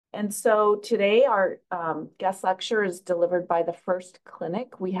And so today our guest lecture is delivered by the F.I.R.S.T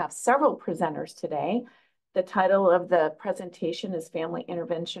Clinic. We have several presenters today. The title of the presentation is Family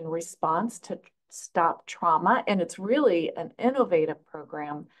Intervention Response to Stop Trauma, and it's really an innovative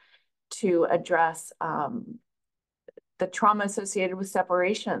program to address the trauma associated with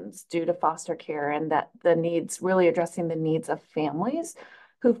separations due to foster care, and that the needs, really addressing the needs of families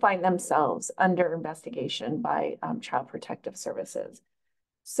who find themselves under investigation by Child Protective Services.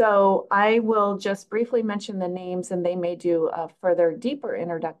 So I will just briefly mention the names and they may do a further deeper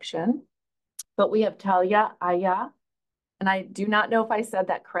introduction. But we have Talia Aya, and I do not know if I said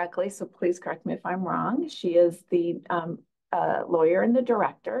that correctly, so please correct me if I'm wrong. She is the lawyer and the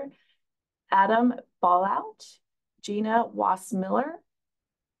director. Adam Ballout, Gina Wassmiller,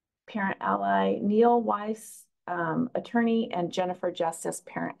 parent ally, Neil Weiss, attorney, and Jennifer Justice,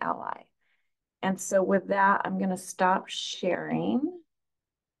 parent ally. And so with that, I'm going to stop sharing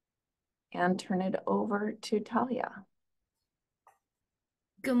and turn it over to Talia.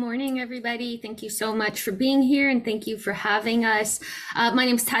 Good morning, everybody. Thank you so much for being here, and thank you for having us. My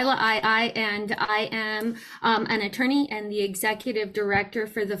name is Tyla I, and I am an attorney and the executive director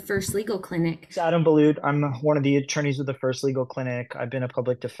for the F.I.R.S.T Legal Clinic. It's Adam Ballout. I'm one of the attorneys with the F.I.R.S.T Legal Clinic. I've been a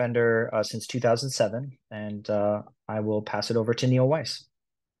public defender since 2007, and I will pass it over to Neil Weiss.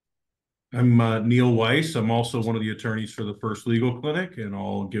 I'm Neil Weiss. I'm also one of the attorneys for the F.I.R.S.T Legal Clinic, and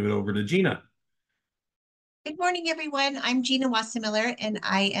I'll give it over to Gina. Good morning, everyone. I'm Gina Wassmiller, and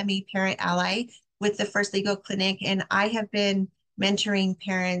I am a parent ally with the F.I.R.S.T Legal Clinic, and I have been mentoring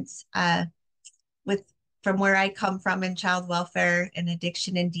parents from where I come from in child welfare and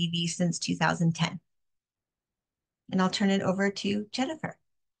addiction and DV since 2010. And I'll turn it over to Jennifer.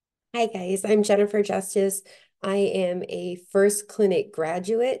 Hi, guys. I'm Jennifer Justice. I am a F.I.R.S.T Clinic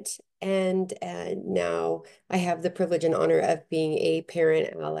graduate, and now I have the privilege and honor of being a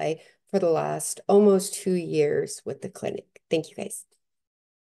parent ally for the last almost 2 years with the clinic. Thank you, guys.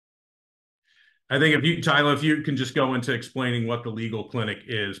 I think Tyler, if you can just go into explaining what the legal clinic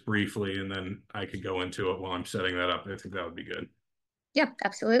is briefly, and then I could go into it while I'm setting that up. I think that would be good. Yeah,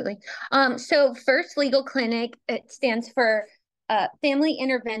 absolutely. So F.I.R.S.T Legal Clinic, it stands for Family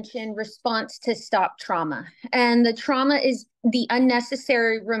Intervention Response to Stop Trauma. And the trauma is the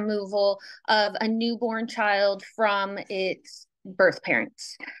unnecessary removal of a newborn child from its birth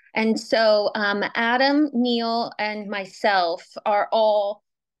parents. And so Adam, Neil, and myself are all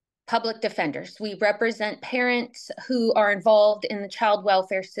public defenders. We represent parents who are involved in the child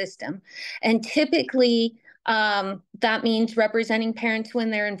welfare system. And typically, that means representing parents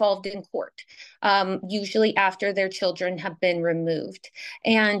when they're involved in court, usually after their children have been removed.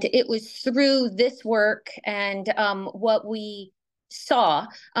 And it was through this work and what we saw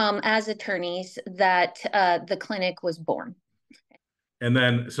as attorneys that the clinic was born. And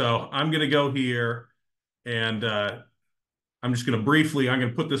then, so I'm going to go here and I'm just going to briefly, I'm going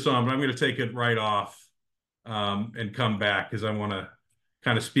to put this on, but I'm going to take it right off and come back because I want to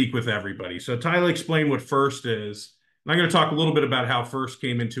kind of speak with everybody. So Tyler explained what F.I.R.S.T is. And I'm going to talk a little bit about how F.I.R.S.T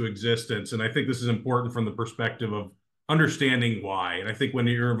came into existence. And I think this is important from the perspective of understanding why. And I think when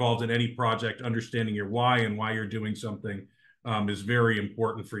you're involved in any project, understanding your why and why you're doing something is very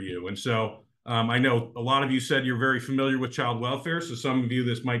important for you. And so I know a lot of you said you're very familiar with child welfare. So some of you,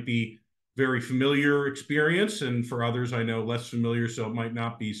 this might be very familiar experience. And for others, I know less familiar, so it might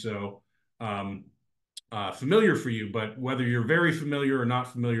not be so familiar for you. But whether you're very familiar or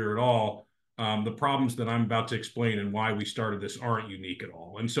not familiar at all, the problems that I'm about to explain and why we started this aren't unique at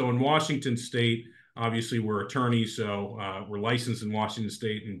all. And so in Washington State, obviously we're attorneys, so we're licensed in Washington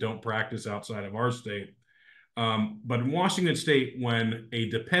State and don't practice outside of our state. But in Washington State, when a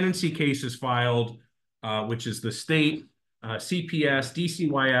dependency case is filed, which is the state, CPS,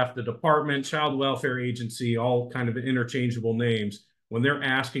 DCYF, the department, child welfare agency, all kind of interchangeable names, when they're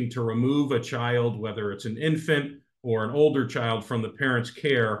asking to remove a child, whether it's an infant or an older child from the parent's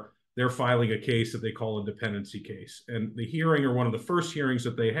care, they're filing a case that they call a dependency case. And the hearing, or one of the first hearings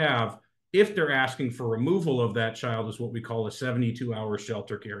that they have, if they're asking for removal of that child, is what we call a 72-hour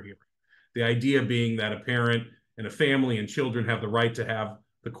shelter care hearing. The idea being that a parent and a family and children have the right to have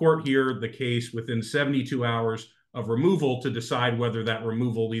the court hear the case within 72 hours of removal to decide whether that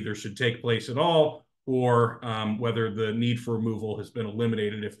removal either should take place at all or whether the need for removal has been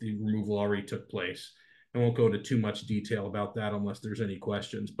eliminated if the removal already took place. I won't go into too much detail about that unless there's any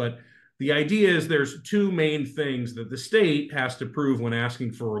questions. But the idea is there's two main things that the state has to prove when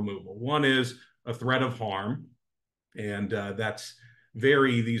asking for removal. One is a threat of harm, and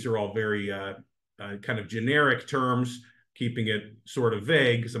these are all very kind of generic terms, keeping it sort of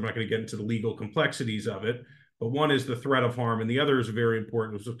vague because I'm not going to get into the legal complexities of it. but one is the threat of harm, and the other is very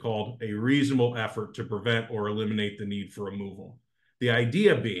important, which is called a reasonable effort to prevent or eliminate the need for removal. The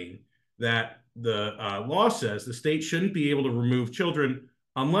idea being that the law says the state shouldn't be able to remove children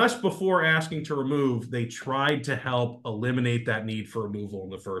unless before asking to remove, they tried to help eliminate that need for removal in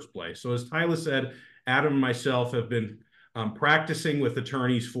the first place. So as Tyler said, Adam and myself have been practicing with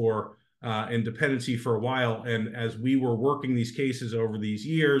attorneys for independency for a while. And as we were working these cases over these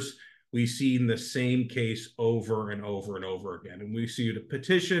years, we've seen the same case over and over and over again. And we see a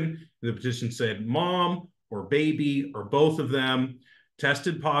petition, the petition said mom or baby or both of them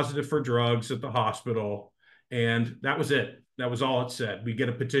tested positive for drugs at the hospital. And that was it. That was all it said. We get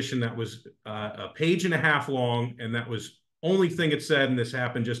a petition that was a page and a half long, and that was only thing it said, and this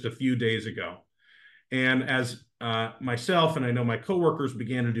happened just a few days ago. And as myself and I know my coworkers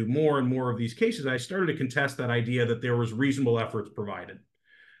began to do more and more of these cases, I started to contest that idea that there was reasonable efforts provided.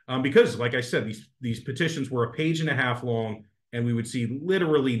 Because, like I said, these petitions were a page and a half long, and we would see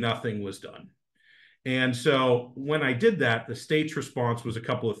literally nothing was done. And so when I did that, the state's response was a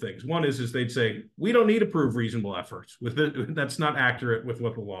couple of things. One is they'd say, we don't need to prove reasonable efforts. That's not accurate with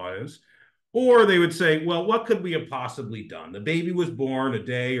what the law is. Or they would say, well, what could we have possibly done? The baby was born a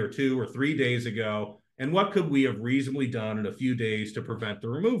day or 2 or 3 days ago, and what could we have reasonably done in a few days to prevent the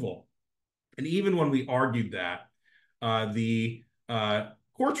removal? And even when we argued that, the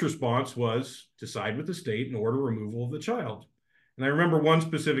court's response was to side with the state and order removal of the child. And I remember one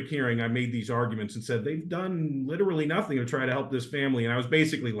specific hearing, I made these arguments and said, they've done literally nothing to try to help this family. And I was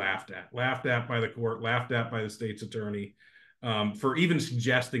basically laughed at by the court, laughed at by the state's attorney for even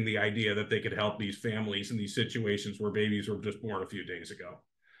suggesting the idea that they could help these families in these situations where babies were just born a few days ago.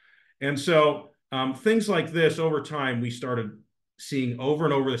 And so things like this over time, we started seeing over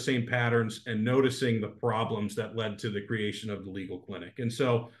and over the same patterns and noticing the problems that led to the creation of the legal clinic. And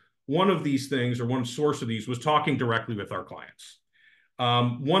so one of these things, or one source of these, was talking directly with our clients.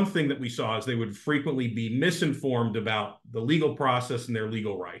 One thing that we saw is they would frequently be misinformed about the legal process and their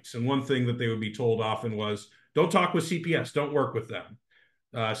legal rights. And one thing that they would be told often was, don't talk with CPS, don't work with them.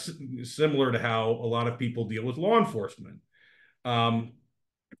 Similar to how a lot of people deal with law enforcement.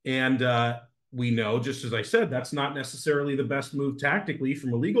 We know, just as I said, that's not necessarily the best move tactically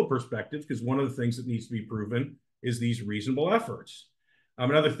from a legal perspective, because one of the things that needs to be proven is these reasonable efforts.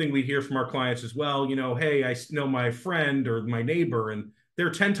 Another thing we hear from our clients as well, hey, I know my friend or my neighbor, and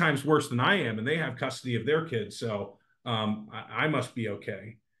they're 10 times worse than I am, and they have custody of their kids, so I must be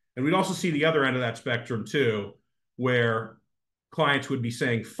okay. And we'd also see the other end of that spectrum too, where clients would be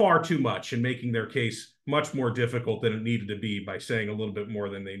saying far too much and making their case much more difficult than it needed to be by saying a little bit more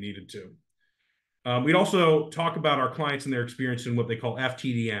than they needed to. We'd also talk about our clients and their experience in what they call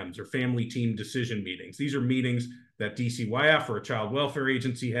FTDMs, or family team decision meetings. These are meetings that DCYF or a child welfare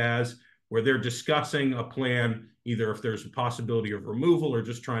agency has, where they're discussing a plan, either if there's a possibility of removal or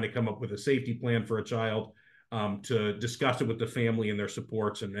just trying to come up with a safety plan for a child, to discuss it with the family and their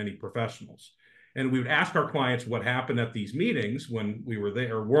supports and any professionals. And we would ask our clients what happened at these meetings when we were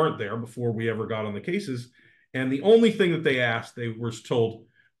there or weren't there before we ever got on the cases. And the only thing that they asked, they were told,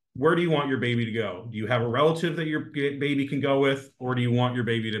 where do you want your baby to go? Do you have a relative that your baby can go with, or do you want your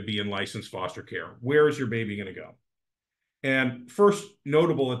baby to be in licensed foster care? Where is your baby going to go? And first,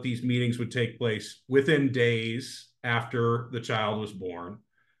 notable that these meetings would take place within days after the child was born.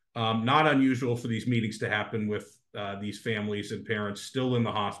 Not unusual for these meetings to happen with these families and parents still in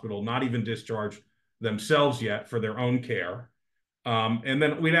the hospital, not even discharged themselves yet for their own care. And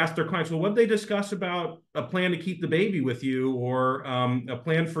then we'd ask their clients, well, what did they discuss about a plan to keep the baby with you, or a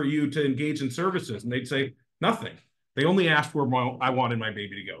plan for you to engage in services? And they'd say, nothing. They only asked where I wanted my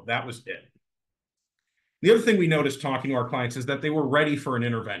baby to go. That was it. The other thing we noticed talking to our clients is that they were ready for an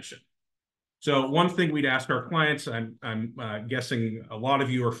intervention. So one thing we'd ask our clients, I'm guessing a lot of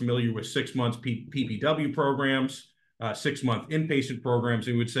you are familiar with 6 months PPW programs, 6-month inpatient programs.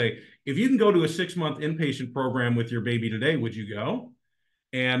 And we would say, if you can go to a 6-month inpatient program with your baby today, would you go?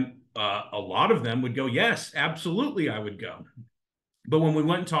 And a lot of them would go, yes, absolutely, I would go. But when we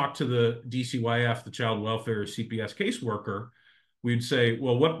went and talked to the DCYF, the child welfare CPS caseworker, we'd say,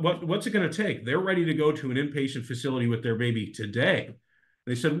 well, what's it going to take? They're ready to go to an inpatient facility with their baby today.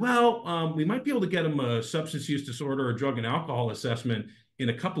 They said, well, we might be able to get them a substance use disorder or drug and alcohol assessment in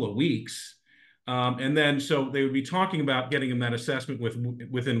a couple of weeks. And then so they would be talking about getting them that assessment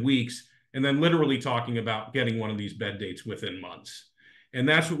within weeks, and then literally talking about getting one of these bed dates within months. And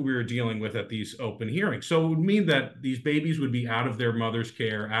that's what we were dealing with at these open hearings. So it would mean that these babies would be out of their mother's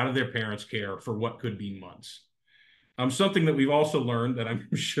care, out of their parents' care for what could be months. Something that we've also learned, that I'm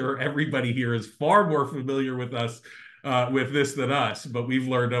sure everybody here is far more familiar with us with this than us, but we've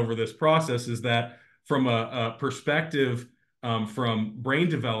learned over this process, is that from a perspective from brain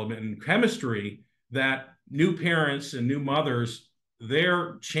development and chemistry that new parents and new mothers,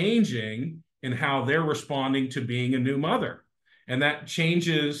 they're changing in how they're responding to being a new mother. And that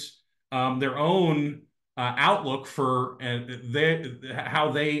changes their own outlook for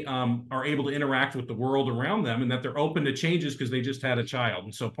how they are able to interact with the world around them, and that they're open to changes because they just had a child.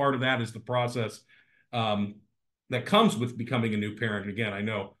 And so part of that is the process that comes with becoming a new parent. And again, I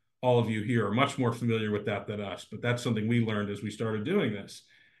know all of you here are much more familiar with that than us, but that's something we learned as we started doing this.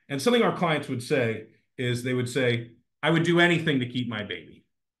 And something our clients would say is they would say, I would do anything to keep my baby.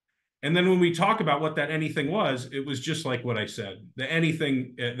 And then when we talk about what that anything was, it was just like what I said. The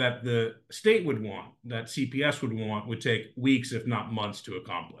anything that the state would want, that CPS would want, would take weeks, if not months, to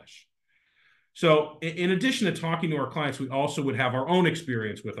accomplish. So in addition to talking to our clients, we also would have our own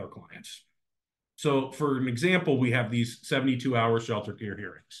experience with our clients. So for an example, we have these 72-hour shelter care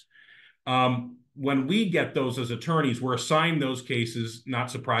hearings. When we get those as attorneys, we're assigned those cases,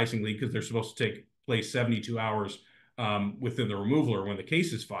 not surprisingly, because they're supposed to take place 72 hours within the removal or when the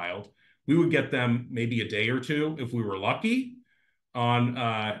case is filed. We would get them maybe a day or two, if we were lucky,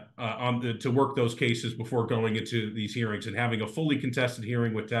 to work those cases before going into these hearings and having a fully contested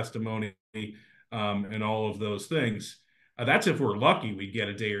hearing with testimony and all of those things. That's if we're lucky, we'd get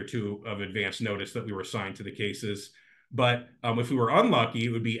a day or two of advance notice that we were assigned to the cases. But if we were unlucky, it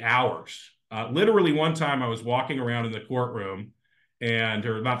would be hours. Literally one time I was walking around in the courtroom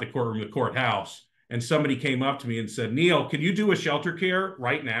or not the courtroom, the courthouse, and somebody came up to me and said, Neil, can you do a shelter care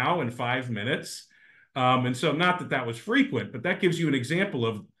right now in 5 minutes? And so not that that was frequent, but that gives you an example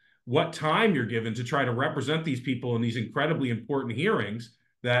of what time you're given to try to represent these people in these incredibly important hearings,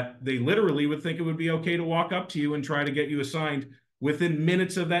 that they literally would think it would be okay to walk up to you and try to get you assigned within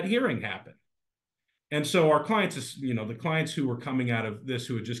minutes of that hearing happen. And so our clients, the clients who were coming out of this,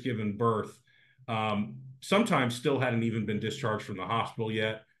 who had just given birth, sometimes still hadn't even been discharged from the hospital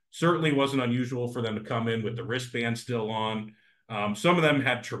yet. Certainly wasn't unusual for them to come in with the wristband still on. Some of them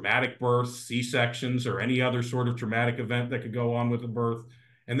had traumatic births, C-sections, or any other sort of traumatic event that could go on with the birth.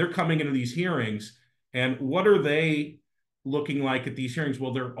 And they're coming into these hearings. And what are they looking like at these hearings?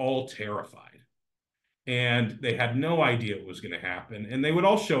 Well, they're all terrified. And they had no idea what was going to happen. And they would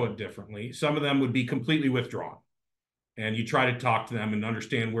all show it differently. Some of them would be completely withdrawn. And you try to talk to them and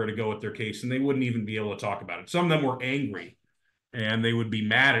understand where to go with their case, and they wouldn't even be able to talk about it. Some of them were angry, and they would be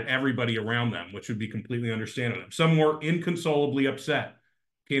mad at everybody around them, which would be completely understandable. Some were inconsolably upset.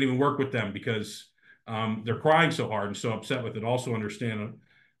 Can't even work with them because they're crying so hard and so upset with it. Also understandable.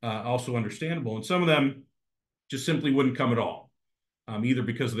 And some of them just simply wouldn't come at all. Either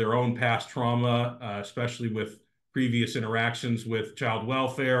because of their own past trauma, especially with previous interactions with child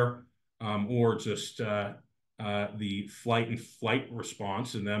welfare, or just the flight and flight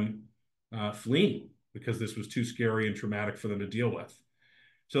response and them fleeing because this was too scary and traumatic for them to deal with.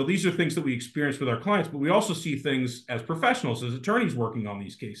 So these are things that we experience with our clients, but we also see things as professionals, as attorneys working on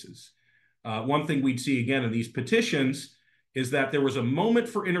these cases. One thing we'd see again in these petitions is that there was a moment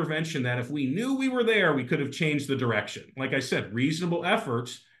for intervention that if we knew we were there, we could have changed the direction. Like I said, reasonable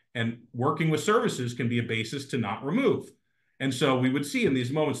efforts and working with services can be a basis to not remove. And so we would see in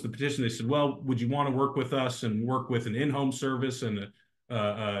these moments, the petition, they said, well, would you want to work with us and work with an in-home service and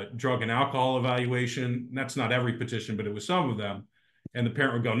a drug and alcohol evaluation? And that's not every petition, but it was some of them. And the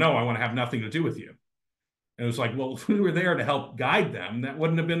parent would go, no, I want to have nothing to do with you. And it was like, well, if we were there to help guide them, that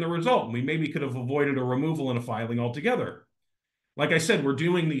wouldn't have been the result. And we maybe could have avoided a removal and a filing altogether. Like I said, we're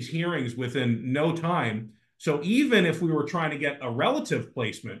doing these hearings within no time. So even if we were trying to get a relative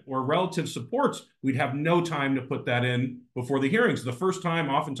placement or relative supports, we'd have no time to put that in before the hearings. The first time,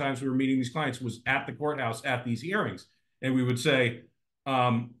 oftentimes, we were meeting these clients was at the courthouse at these hearings. And we would say,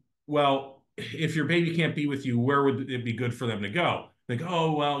 well, if your baby can't be with you, where would it be good for them to go? They go,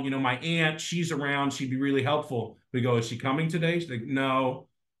 oh, well, my aunt, she's around. She'd be really helpful. We go, is she coming today? She's like, no.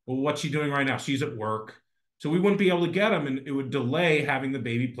 Well, what's she doing right now? She's at work. So we wouldn't be able to get them, and it would delay having the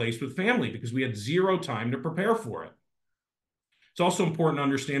baby placed with family because we had zero time to prepare for it. It's also important to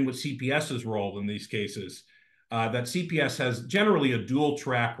understand what CPS's role in these cases. That CPS has generally a dual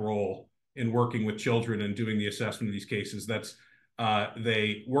track role in working with children and doing the assessment of these cases. That's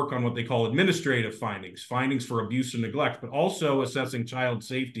they work on what they call administrative findings for abuse and neglect, but also assessing child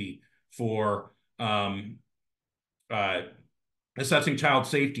safety for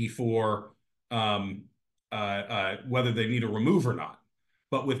whether they need a remove or not.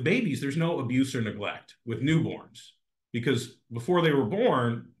 But with babies, there's no abuse or neglect with newborns, because before they were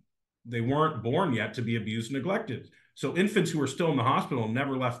born, they weren't born yet to be abused and neglected. So infants who are still in the hospital and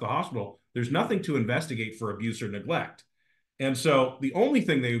never left the hospital, there's nothing to investigate for abuse or neglect. And so the only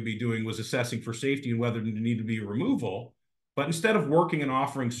thing they would be doing was assessing for safety and whether there needed to be a removal. But instead of working and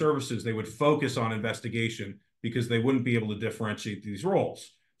offering services, they would focus on investigation because they wouldn't be able to differentiate these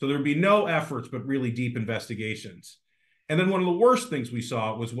roles. So there would be no efforts, but really deep investigations. And then one of the worst things we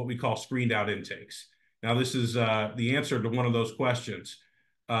saw was what we call screened out intakes. Now, this is the answer to one of those questions.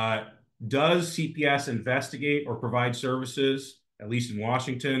 Does CPS investigate or provide services, at least in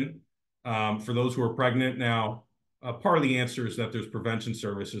Washington, for those who are pregnant? Now, part of the answer is that there's prevention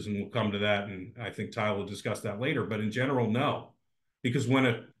services, and we'll come to that, and I think Ty will discuss that later. But in general, no. Because when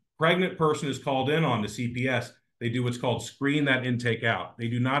a pregnant person is called in on the CPS, they do what's called screen that intake out. They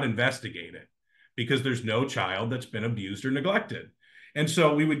do not investigate it because there's no child that's been abused or neglected. And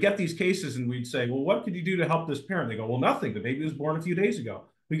so we would get these cases and we'd say, well, what could you do to help this parent? They go, well, nothing. The baby was born a few days ago.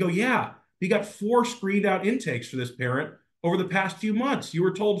 We go, yeah, we got 4 screened out intakes for this parent over the past few months. You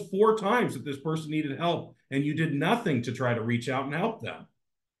were told 4 times that this person needed help, and you did nothing to try to reach out and help them.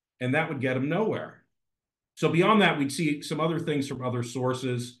 And that would get them nowhere. So beyond that, we'd see some other things from other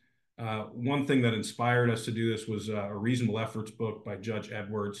sources. One thing that inspired us to do this was a Reasonable Efforts book by Judge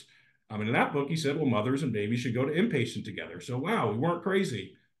Edwards. And in that book, he said, well, mothers and babies should go to inpatient together. So, wow, we weren't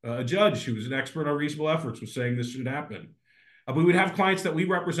crazy. A judge who was an expert on reasonable efforts was saying this should happen. We would have clients that we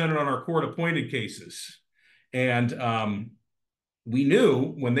represented on our court-appointed cases. And we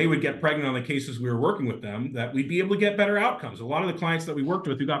knew when they would get pregnant on the cases we were working with them that we'd be able to get better outcomes. A lot of the clients that we worked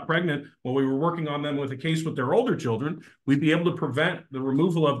with who got pregnant while we were working on them with a case with their older children, we'd be able to prevent the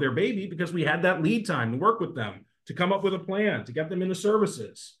removal of their baby because we had that lead time to work with them, to come up with a plan, to get them into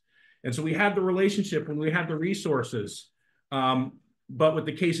services. And so we had the relationship and we had the resources. But with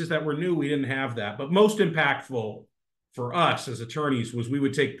the cases that were new, we didn't have that. But most impactful for us as attorneys was we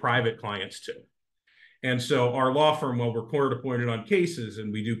would take private clients too. And so our law firm, while we're court appointed on cases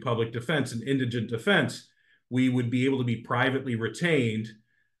and we do public defense and indigent defense, we would be able to be privately retained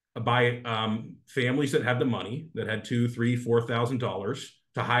by families that had the money, that had $2,000, $3,000, $4,000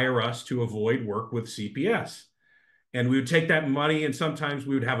 to hire us to avoid work with CPS. And we would take that money, and sometimes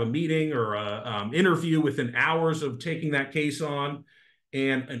we would have a meeting or an interview within hours of taking that case on.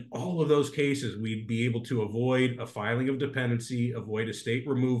 And in all of those cases, we'd be able to avoid a filing of dependency, avoid estate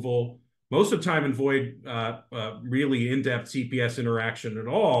removal, most of the time avoid really in-depth CPS interaction at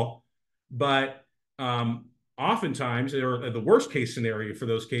all. But oftentimes, or the worst case scenario for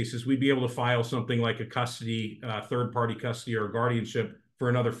those cases, we'd be able to file something like a custody, third-party custody or guardianship for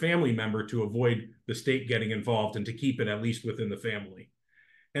another family member to avoid the state getting involved and to keep it at least within the family.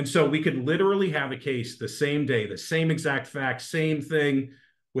 And so we could literally have a case the same day, the same exact facts, same thing,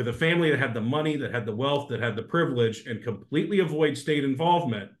 with a family that had the money, that had the wealth, that had the privilege, and completely avoid state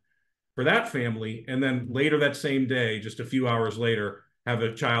involvement for that family. And then later that same day, just a few hours later, have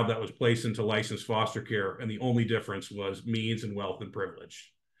a child that was placed into licensed foster care. And the only difference was means and wealth and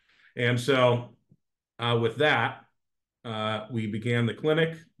privilege. And so with that, we began the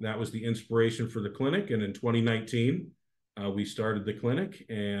clinic. That was the inspiration for the clinic. And in 2019, we started the clinic,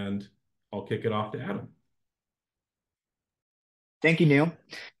 and I'll kick it off to Adam. Thank you, Neil.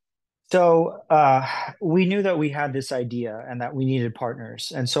 So we knew that we had this idea and that we needed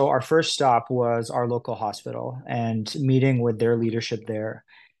partners. And so our first stop was our local hospital and meeting with their leadership there.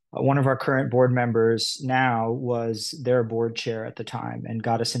 One of our current board members now was their board chair at the time and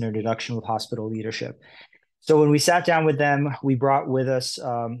got us an introduction with hospital leadership. So when we sat down with them, we brought with us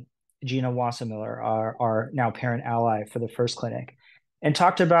Gina Wassermiller, our now parent ally for the F.I.R.S.T clinic, and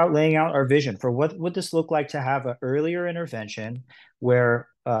talked about laying out our vision for what would this look like to have an earlier intervention where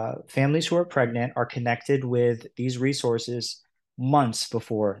families who are pregnant are connected with these resources months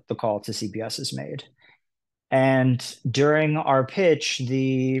before the call to CPS is made. And during our pitch,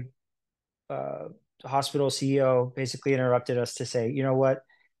 the hospital CEO basically interrupted us to say, you know what?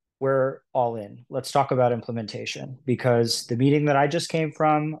 We're all in. Let's talk about implementation, because the meeting that I just came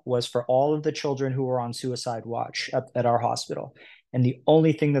from was for all of the children who were on suicide watch at our hospital. And the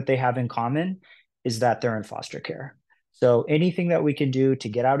only thing that they have in common is that they're in foster care. So anything that we can do to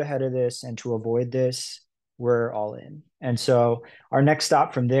get out ahead of this and to avoid this, we're all in. And so our next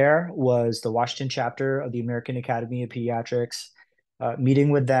stop from there was the Washington chapter of the American Academy of Pediatrics, meeting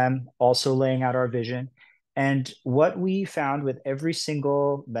with them, also laying out our vision. And what we found with every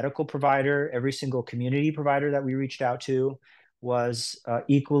single medical provider, every single community provider that we reached out to was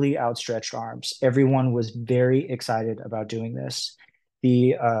equally outstretched arms. Everyone was very excited about doing this.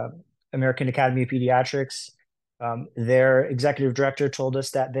 The American Academy of Pediatrics, their executive director told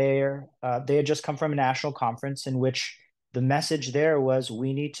us that they had just come from a national conference in which the message there was,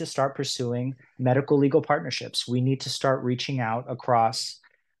 we need to start pursuing medical legal partnerships. We need to start reaching out across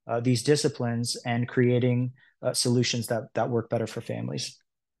these disciplines and creating solutions that work better for families.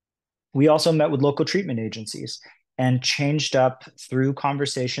 We also met with local treatment agencies and changed up through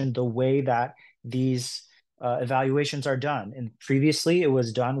conversation the way that these evaluations are done. And previously, it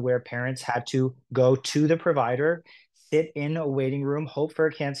was done where parents had to go to the provider, sit in a waiting room, hope for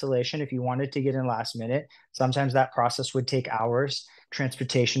a cancellation if you wanted to get in last minute. Sometimes that process would take hours.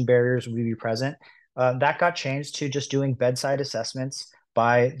 Transportation barriers would be present. That got changed to just doing bedside assessments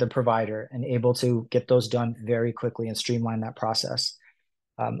by the provider and able to get those done very quickly and streamline that process.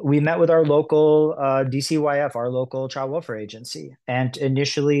 We met with our local DCYF, our local child welfare agency, and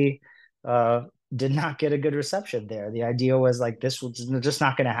initially did not get a good reception there. The idea was like, this was just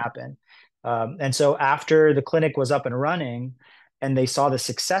not going to happen. And so after the clinic was up and running and they saw the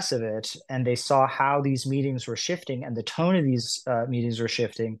success of it and they saw how these meetings were shifting and the tone of these meetings were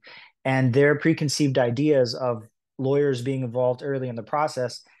shifting and their preconceived ideas of lawyers being involved early in the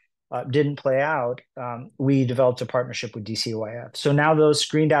process didn't play out, we developed a partnership with DCYF. So now those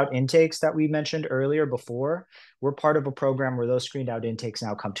screened out intakes that we mentioned earlier before, we're part of a program where those screened out intakes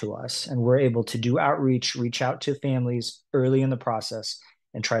now come to us and we're able to do outreach, reach out to families early in the process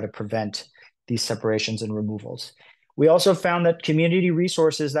and try to prevent these separations and removals. We also found that community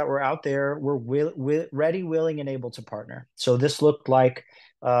resources that were out there were ready, willing, and able to partner. So this looked like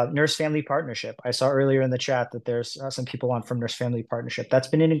Nurse Family Partnership. I saw earlier in the chat that there's some people on from Nurse Family Partnership. That's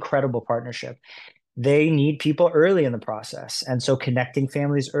been an incredible partnership. They need people early in the process. And so connecting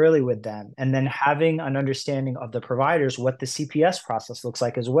families early with them and then having an understanding of the providers, what the CPS process looks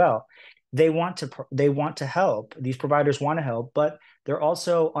like as well. They want to help. These providers want to help, but they're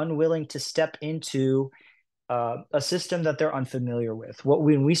also unwilling to step into a system that they're unfamiliar with.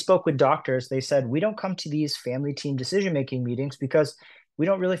 When we spoke with doctors, they said, we don't come to these family team decision-making meetings because we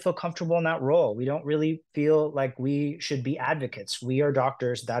don't really feel comfortable in that role. We don't really feel like we should be advocates. We are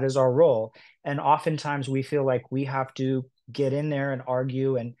doctors. That is our role. And oftentimes we feel like we have to get in there and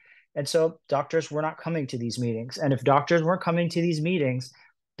argue. And so doctors were not coming to these meetings. And if doctors weren't coming to these meetings,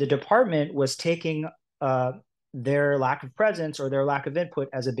 the department was taking their lack of presence or their lack of input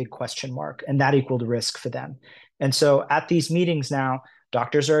as a big question mark, and that equaled risk for them. And so at these meetings now,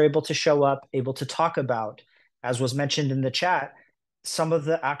 doctors are able to show up, able to talk about, as was mentioned in the chat, some of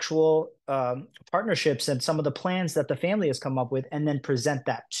the actual partnerships and some of the plans that the family has come up with, and then present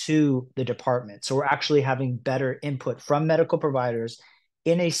that to the department. So we're actually having better input from medical providers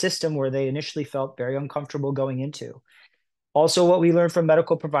in a system where they initially felt very uncomfortable going into. Also, what we learned from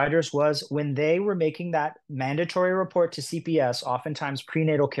medical providers was when they were making that mandatory report to CPS, oftentimes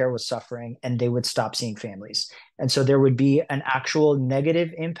prenatal care was suffering and they would stop seeing families. And so there would be an actual negative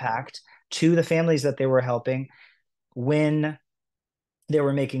impact to the families that they were helping when they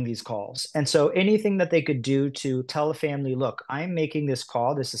were making these calls. And so anything that they could do to tell a family, look, I'm making this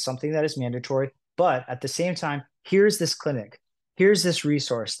call. This is something that is mandatory, but at the same time, here's this clinic. Here's this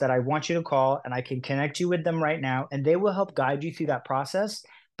resource that I want you to call and I can connect you with them right now and they will help guide you through that process.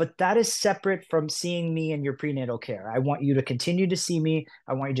 But that is separate from seeing me in your prenatal care. I want you to continue to see me.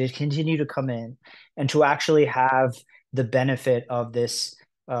 I want you to continue to come in and to actually have the benefit of this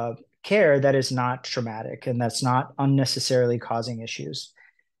care that is not traumatic and that's not unnecessarily causing issues.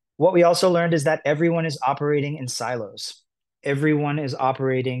 What we also learned is that everyone is operating in silos. Everyone is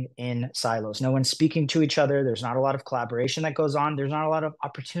operating in silos. No one's speaking to each other. There's not a lot of collaboration that goes on. There's not a lot of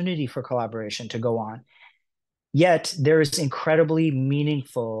opportunity for collaboration to go on. Yet there is incredibly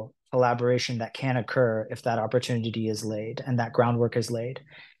meaningful collaboration that can occur if that opportunity is laid and that groundwork is laid.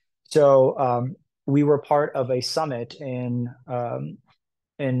 So we were part of a summit in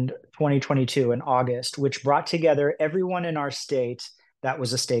 2022 in August, which brought together everyone in our state that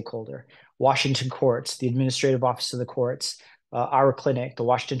was a stakeholder. Washington courts, the administrative office of the courts, our clinic, the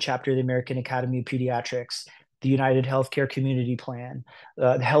Washington chapter of the American Academy of Pediatrics, the United Healthcare Community Plan,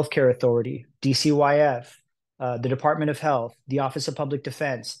 the Healthcare Authority, DCYF, the Department of Health, the Office of Public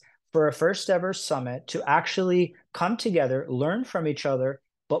Defense, for a first ever summit to actually come together, learn from each other,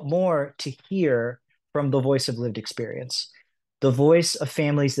 but more to hear from the voice of lived experience. The voice of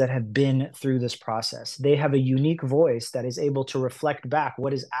families that have been through this process. They have a unique voice that is able to reflect back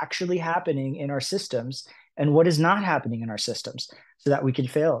what is actually happening in our systems and what is not happening in our systems so that we can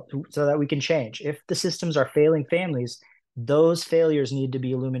so that we can change. If the systems are failing families, those failures need to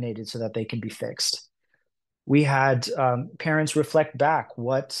be illuminated so that they can be fixed. We had parents reflect back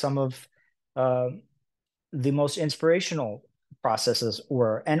what some of the most inspirational processes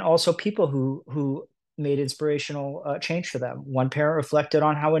were, and also people who made inspirational change for them. One parent reflected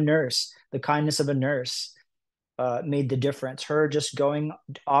on how the kindness of a nurse made the difference. Her just going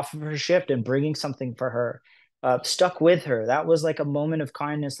off of her shift and bringing something for her stuck with her. That was like a moment of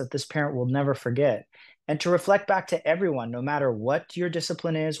kindness that this parent will never forget. and to reflect back to everyone, no matter what your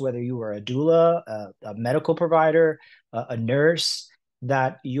discipline is, whether you are a doula, a medical provider, a nurse,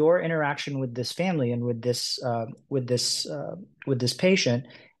 that your interaction with this family and with this patient,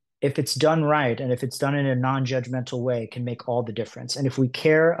 if it's done right and if it's done in a non-judgmental way, can make all the difference. And if we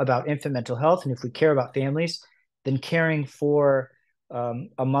care about infant mental health and if we care about families, then caring for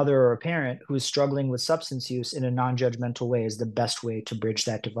a mother or a parent who is struggling with substance use in a non-judgmental way is the best way to bridge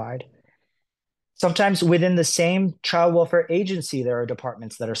that divide. Sometimes within the same child welfare agency, there are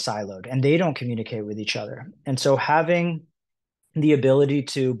departments that are siloed and they don't communicate with each other. And so having the ability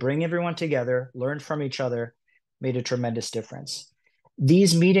to bring everyone together, learn from each other, made a tremendous difference.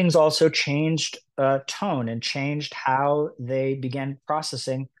 These meetings also changed tone and changed how they began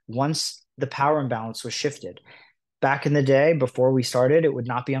processing once the power imbalance was shifted. Back in the day, before we started, it would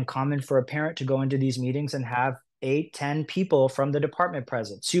not be uncommon for a parent to go into these meetings and have 8, 10 people from the department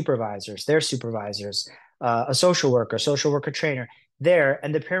present, supervisors, their supervisors, a social worker trainer there,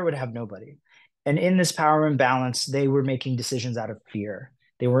 and the parent would have nobody. And in this power imbalance, they were making decisions out of fear.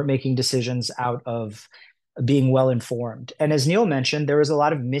 They weren't making decisions out of being well informed. And as Neil mentioned, there was a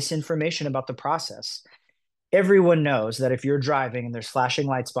lot of misinformation about the process. Everyone knows that if you're driving and there's flashing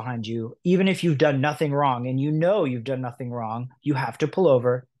lights behind you, even if you've done nothing wrong and you know you've done nothing wrong, you have to pull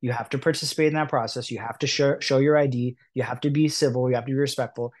over, you have to participate in that process, you have to show your ID, you have to be civil, you have to be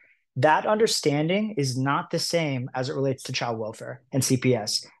respectful. That understanding is not the same as it relates to child welfare and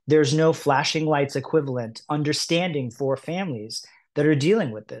CPS. There's no flashing lights equivalent understanding for families that are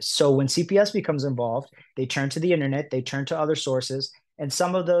dealing with this. So when CPS becomes involved, they turn to the internet, they turn to other sources, and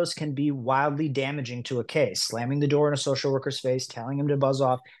some of those can be wildly damaging to a case, slamming the door in a social worker's face, telling them to buzz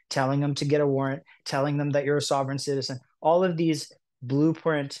off, telling them to get a warrant, telling them that you're a sovereign citizen. All of these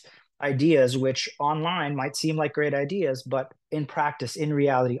blueprint ideas, which online might seem like great ideas, but in practice, in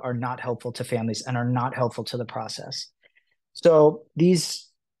reality, are not helpful to families and are not helpful to the process. So these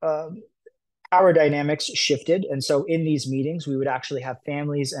power dynamics shifted. And so in these meetings, we would actually have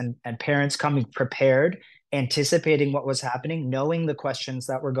families and parents coming prepared, anticipating what was happening, knowing the questions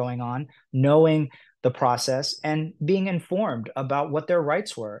that were going on, knowing the process, and being informed about what their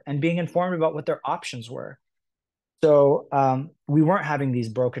rights were and being informed about what their options were. So we weren't having these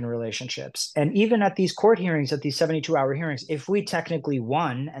broken relationships. And even at these court hearings, at these 72-hour hearings, if we technically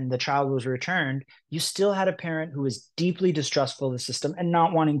won and the child was returned, you still had a parent who was deeply distrustful of the system and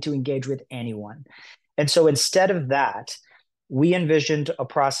not wanting to engage with anyone. And so instead of that, we envisioned a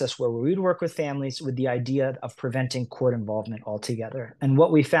process where we'd work with families with the idea of preventing court involvement altogether. And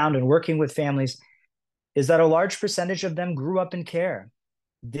what we found in working with families is that a large percentage of them grew up in care.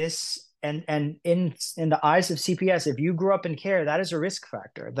 This and in the eyes of CPS, if you grew up in care, that is a risk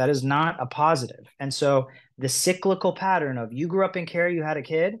factor. That is not a positive. And so the cyclical pattern of you grew up in care, you had a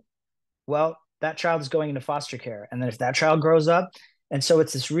kid, well, that child is going into foster care. And then if that child grows up, and so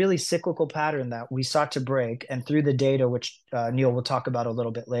it's this really cyclical pattern that we sought to break. And through the data, which Neil will talk about a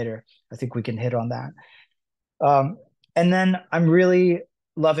little bit later, I think we can hit on that. And then I'm really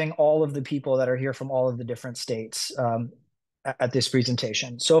loving all of the people that are here from all of the different states at this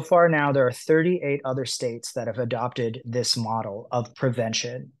presentation. So far now, there are 38 other states that have adopted this model of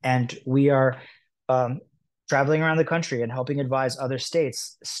prevention. And we are traveling around the country and helping advise other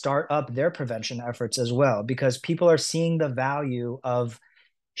states start up their prevention efforts as well, because people are seeing the value of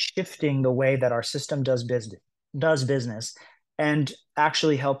shifting the way that our system does business and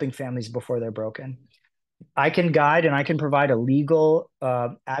actually helping families before they're broken. I can guide and I can provide a legal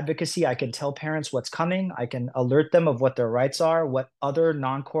advocacy. I can tell parents what's coming. I can alert them of what their rights are, what other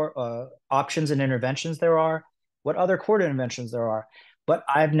non-court options and interventions there are, what other court interventions there are. But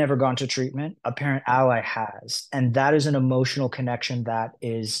I've never gone to treatment. A parent ally has. And that is an emotional connection that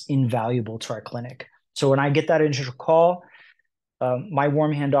is invaluable to our clinic. So when I get that initial call, my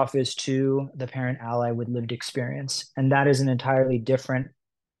warm handoff is to the parent ally with lived experience. And that is an entirely different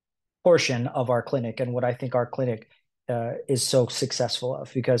portion of our clinic and what I think our clinic is so successful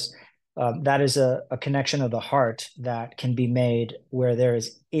of, because that is a connection of the heart that can be made where there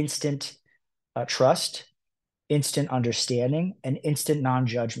is instant trust, instant understanding, and instant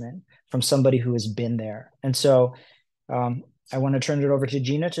non-judgment from somebody who has been there. And so I want to turn it over to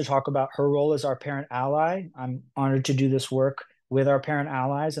Gina to talk about her role as our parent ally. I'm honored to do this work with our parent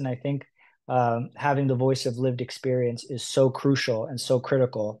allies, and I think having the voice of lived experience is so crucial and so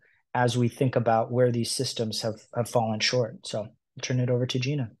critical as we think about where these systems have fallen short. So I'll turn it over to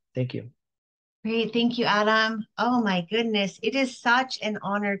Gina. Thank you. Great. Thank you, Adam. Oh my goodness. It is such an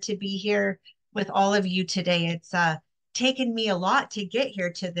honor to be here with all of you today. It's taken me a lot to get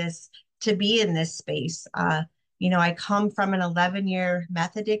here to this, to be in this space. I come from an 11-year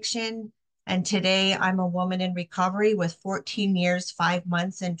meth addiction, And today I'm a woman in recovery with 14 years, 5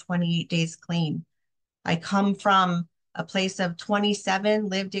 months, and 28 days clean. I come from a place of 27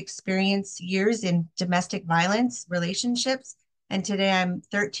 lived experience years in domestic violence relationships. And today I'm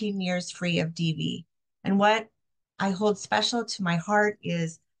 13 years free of DV. And what I hold special to my heart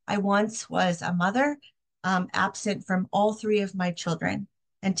is I once was a mother, absent from all three of my children.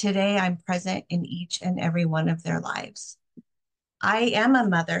 And today I'm present in each and every one of their lives. I am a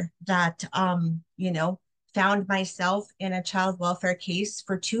mother that, found myself in a child welfare case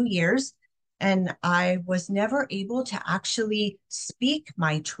for 2 years, and I was never able to actually speak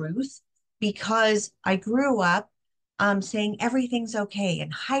my truth because I grew up saying everything's okay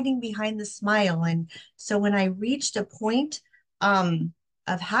and hiding behind the smile. And so when I reached a point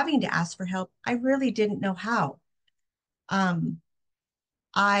of having to ask for help, I really didn't know how. Um,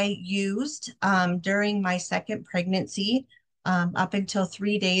 I used during my second pregnancy up until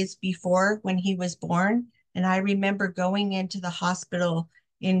 3 days before when he was born. And I remember going into the hospital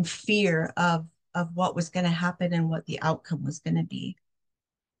in fear of what was going to happen and what the outcome was going to be.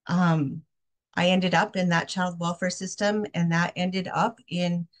 Um, I ended up in that child welfare system, and that ended up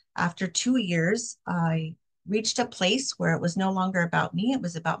in, after 2 years, I reached a place where it was no longer about me, it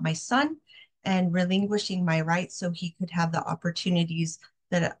was about my son and relinquishing my rights so he could have the opportunities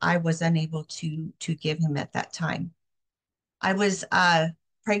that I was unable to give him at that time. I was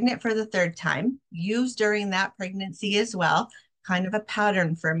pregnant for the third time, used during that pregnancy as well, kind of a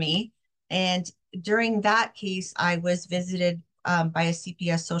pattern for me. And during that case, I was visited by a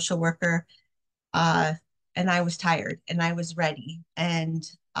CPS social worker, uh, and I was tired and I was ready. And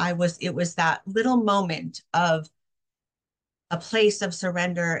it was that little moment of a place of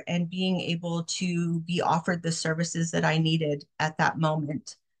surrender and being able to be offered the services that I needed at that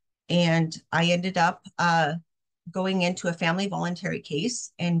moment. And I ended up going into a family voluntary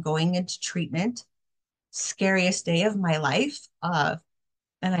case and going into treatment. Scariest day of my life. And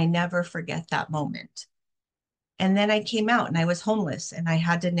I never forget that moment. And then I came out and I was homeless and I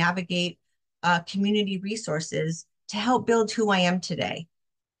had to navigate community resources to help build who I am today.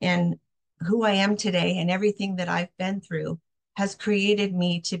 And who I am today and everything that I've been through has created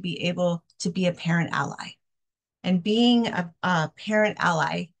me to be able to be a parent ally. And being a parent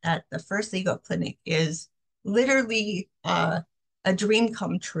ally at the F.I.R.S.T Legal Clinic is literally a dream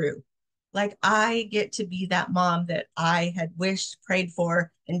come true. Like I get to be that mom that I had wished, prayed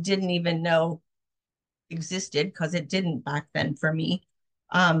for, and didn't even know existed because it didn't back then for me.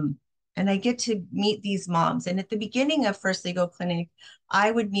 And I get to meet these moms. And at the beginning of F.I.R.S.T Legal Clinic, I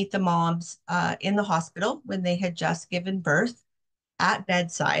would meet the moms in the hospital when they had just given birth at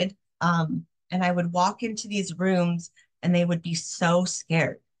bedside. And I would walk into these rooms and they would be so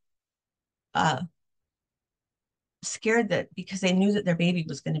scared. Scared that because they knew that their baby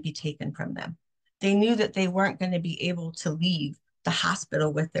was going to be taken from them. They knew that they weren't going to be able to leave the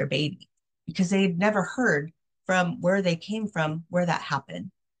hospital with their baby because they had never heard from where they came from where that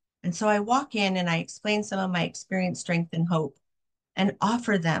happened. And so I walk in and I explain some of my experience, strength, and hope and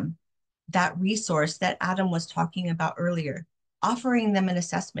offer them that resource that Adam was talking about earlier, offering them an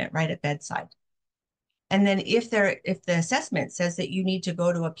assessment right at bedside. And then if the assessment says that you need to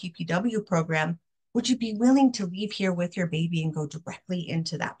go to a PPW program, would you be willing to leave here with your baby and go directly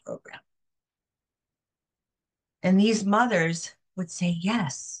into that program? And these mothers would say,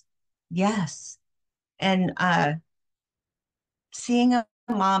 yes, yes. And seeing a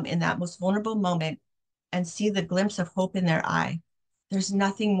mom in that most vulnerable moment and see the glimpse of hope in their eye, there's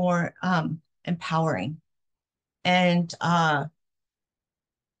nothing more empowering. And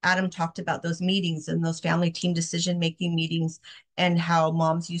Adam talked about those meetings and those family team decision-making meetings and how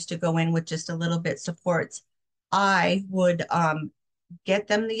moms used to go in with just a little bit supports. I would get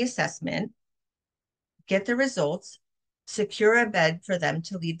them the assessment, get the results, secure a bed for them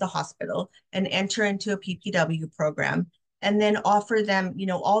to leave the hospital and enter into a PPW program, and then offer them,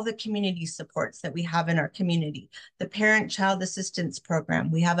 all the community supports that we have in our community. The Parent Child Assistance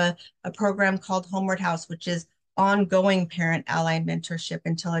Program. We have a program called Homeward House, which is ongoing parent ally mentorship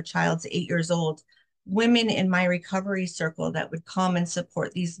until a child's 8 years old. Women in my recovery circle that would come and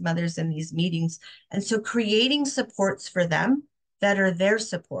support these mothers in these meetings. And so creating supports for them that are their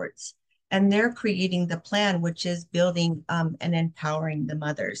supports. And they're creating the plan, which is building and empowering the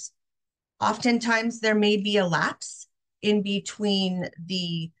mothers. Oftentimes there may be a lapse in between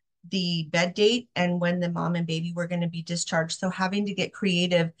the bed date and when the mom and baby were going to be discharged. So having to get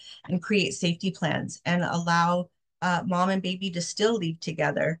creative and create safety plans and allow mom and baby to still leave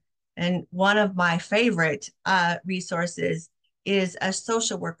together. And one of my favorite resources is a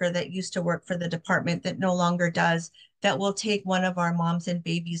social worker that used to work for the department that no longer does, that will take one of our moms and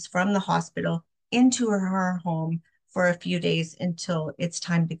babies from the hospital into her home for a few days until it's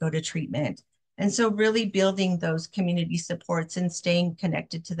time to go to treatment. And so really building those community supports and staying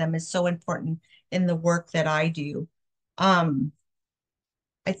connected to them is so important in the work that I do.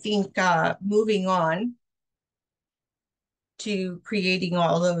 I think moving on to creating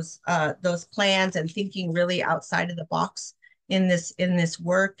all those plans and thinking really outside of the box in this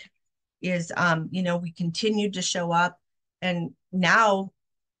work is we continue to show up, and now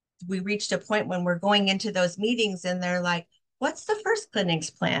we reached a point when we're going into those meetings and they're like, what's the F.I.R.S.T clinic's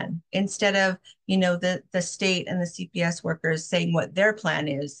plan? Instead of the state and the CPS workers saying what their plan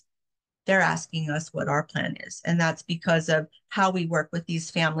is, they're asking us what our plan is. And that's because of how we work with these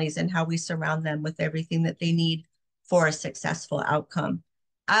families and how we surround them with everything that they need for a successful outcome.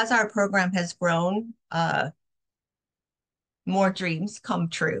 As our program has grown, more dreams come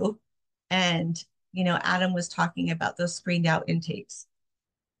true. And, Adam was talking about those screened out intakes.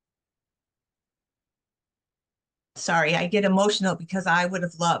 Sorry, I get emotional because I would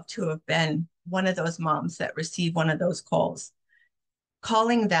have loved to have been one of those moms that received one of those calls.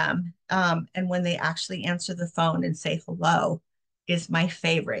 Calling them, and when they actually answer the phone and say hello is my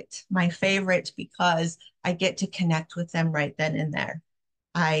favorite because I get to connect with them right then and there.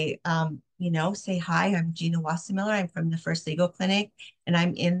 I, say, hi, I'm Gina Wassermiller. I'm from the F.I.R.S.T Legal Clinic, and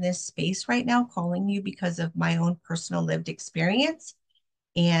I'm in this space right now calling you because of my own personal lived experience.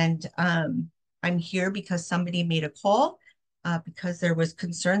 And I'm here because somebody made a call because there was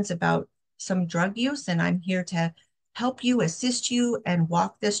concerns about some drug use, and I'm here to help you, assist you, and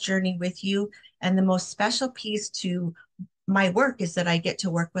walk this journey with you. And the most special piece to my work is that I get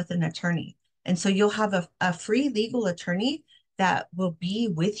to work with an attorney. And so you'll have a free legal attorney that will be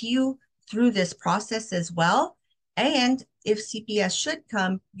with you through this process as well. And if CPS should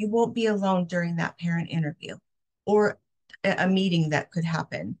come, you won't be alone during that parent interview or a meeting that could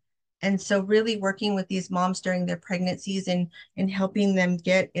happen. And so really working with these moms during their pregnancies and helping them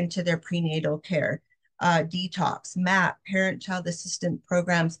get into their prenatal care, detox, MAP, parent-child assistant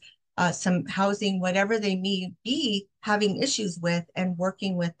programs, some housing, whatever they may be having issues with, and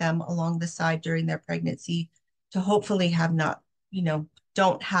working with them along the side during their pregnancy to hopefully have not,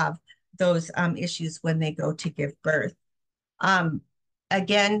 don't have those issues when they go to give birth.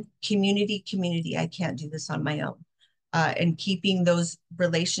 Again, community, I can't do this on my own. And keeping those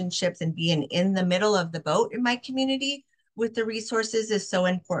relationships and being in the middle of the boat in my community with the resources is so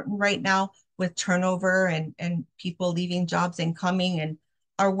important right now with turnover and people leaving jobs and coming. And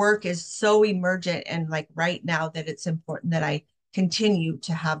our work is so emergent and like right now that it's important that I continue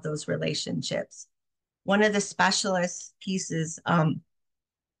to have those relationships. One of the specialist pieces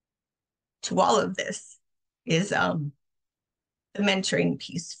to all of this is the mentoring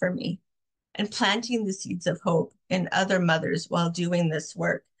piece for me and planting the seeds of hope in other mothers while doing this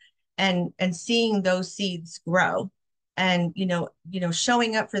work and seeing those seeds grow and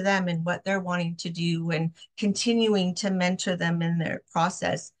showing up for them and what they're wanting to do and continuing to mentor them in their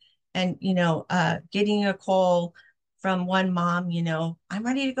process and getting a call from one mom, I'm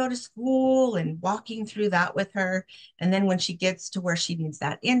ready to go to school, and walking through that with her. And then when she gets to where she needs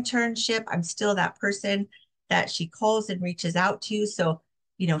that internship, I'm still that person that she calls and reaches out to. So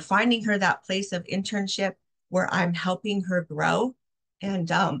finding her that place of internship where I'm helping her grow.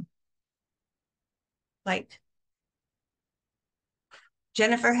 And like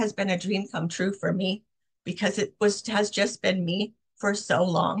Jennifer has been a dream come true for me because has just been me for so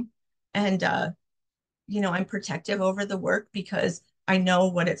long. And I'm protective over the work because I know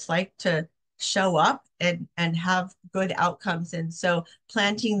what it's like to show up and have good outcomes. And so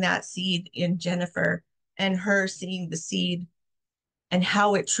planting that seed in Jennifer and her seeing the seed and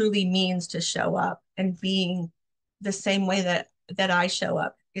how it truly means to show up and being the same way that I show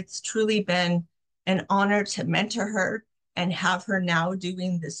up. It's truly been an honor to mentor her and have her now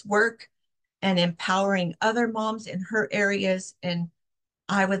doing this work and empowering other moms in her areas. And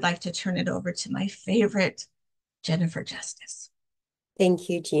I would like to turn it over to my favorite, Jennifer Justice. Thank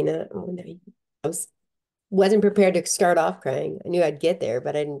you, Gina. Oh, no, I wasn't prepared to start off crying. I knew I'd get there,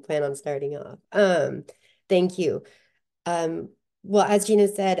 but I didn't plan on starting off. Thank you. Well, as Gina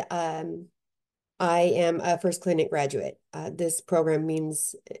said, I am a F.I.R.S.T clinic graduate. This program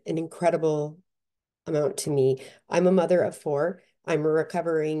means an incredible amount to me. I'm a mother of 4. I'm a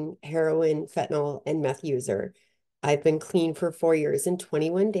recovering heroin, fentanyl, and meth user. I've been clean for 4 years and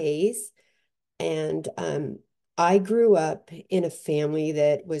 21 days. And I grew up in a family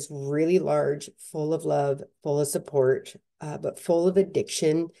that was really large, full of love, full of support, but full of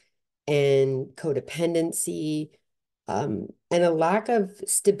addiction and codependency, and a lack of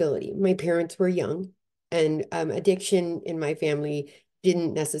stability. My parents were young. And addiction in my family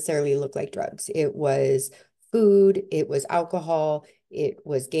didn't necessarily look like drugs. It was food, it was alcohol, it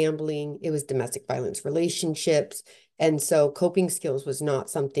was gambling, it was domestic violence relationships. And so coping skills was not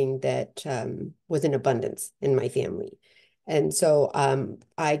something that was in abundance in my family. And so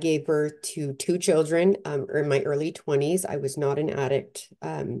I gave birth to two children in my early 20s. I was not an addict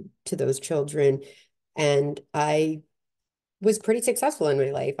to those children. And I was pretty successful in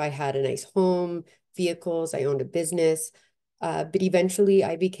my life. I had a nice home, vehicles, I owned a business. But eventually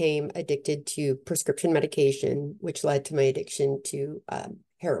I became addicted to prescription medication, which led to my addiction to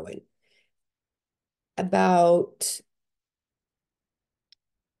heroin. About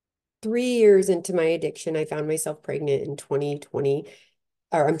 3 years into my addiction, I found myself pregnant in 2020,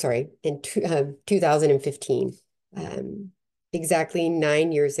 or I'm sorry, in 2015. Exactly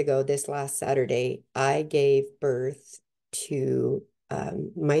 9 years ago, this last Saturday, I gave birth to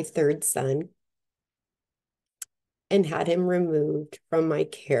my third son and had him removed from my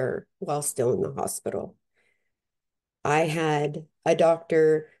care while still in the hospital. I had a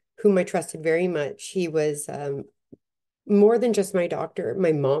doctor whom I trusted very much. He was more than just my doctor.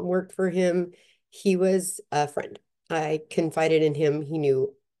 My mom worked for him. He was a friend. I confided in him. He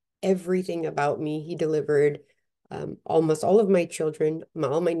knew everything about me. He delivered almost all of my children,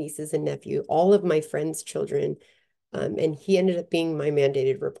 all my nieces and nephew, all of my friends' children. And he ended up being my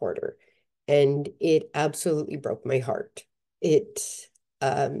mandated reporter. And it absolutely broke my heart. It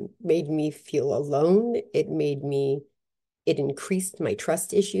made me feel alone. It increased my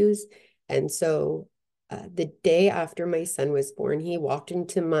trust issues. And so the day after my son was born, he walked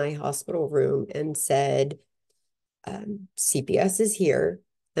into my hospital room and said, CPS is here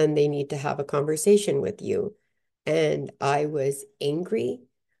and they need to have a conversation with you. And I was angry.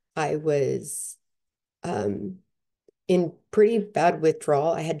 I was in pretty bad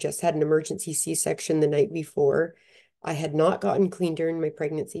withdrawal. I had just had an emergency C-section the night before. I had not gotten clean during my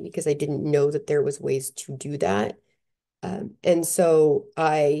pregnancy because I didn't know that there was ways to do that. And so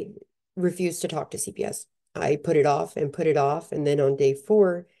I refused to talk to CPS. I put it off and put it off. And then on day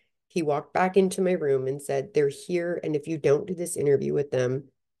 4, he walked back into my room and said, they're here. And if you don't do this interview with them,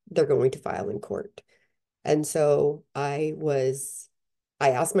 they're going to file in court. And so I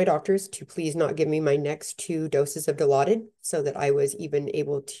asked my doctors to please not give me my next 2 doses of Dilaudid so that I was even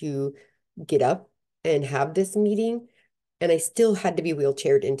able to get up and have this meeting. And I still had to be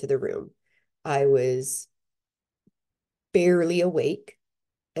wheelchaired into the room. I was barely awake.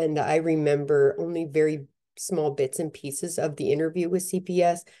 And I remember only very small bits and pieces of the interview with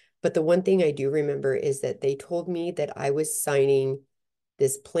CPS. But the one thing I do remember is that they told me that I was signing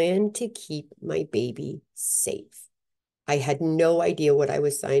this plan to keep my baby safe. I had no idea what I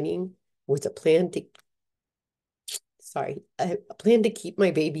was signing was a plan to, a plan to keep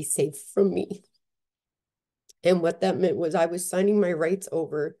my baby safe from me. And what that meant was I was signing my rights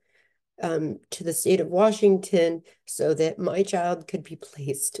over to the state of Washington so that my child could be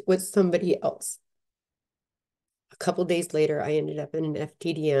placed with somebody else. A couple days later, I ended up in an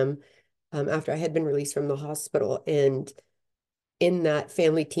FTDM after I had been released from the hospital. And in that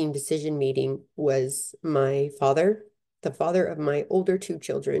family team decision meeting was my father, the father of my older 2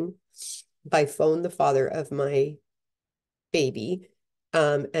 children, by phone, the father of my baby,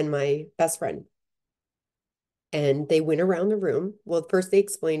 and my best friend. And they went around the room. Well, first they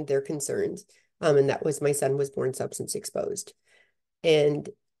explained their concerns, and that was my son was born substance exposed. And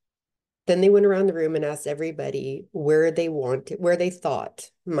then they went around the room and asked everybody where they thought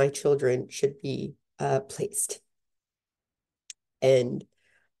my children should be placed. And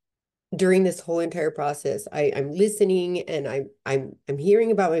during this whole entire process, I'm listening and I'm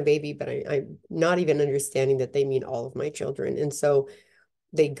hearing about my baby, but I'm not even understanding that they mean all of my children. And so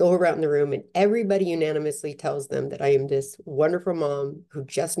they go around the room and everybody unanimously tells them that I am this wonderful mom who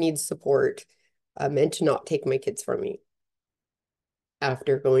just needs support, and to not take my kids from me.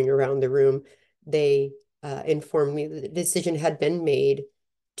 After going around the room, they informed me that the decision had been made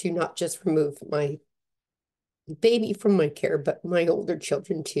to not just remove my baby from my care, but my older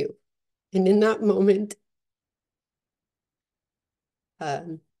children too. And in that moment,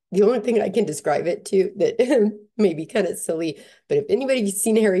 the only thing I can describe it to that may be kind of silly, but if anybody's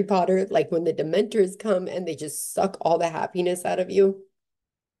seen Harry Potter, like when the Dementors come and they just suck all the happiness out of you,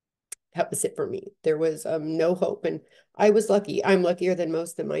 that was it for me. There was no hope. And I was lucky. I'm luckier than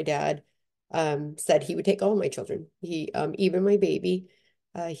most that my dad said he would take all my children. He, even my baby,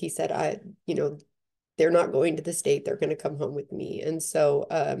 he said, they're not going to the state. They're going to come home with me. And so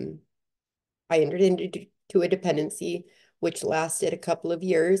I entered into a dependency, which lasted a couple of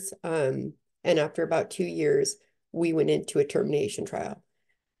years. And after about 2 years, we went into a termination trial.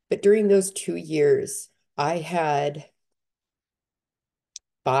 But during those 2 years, I had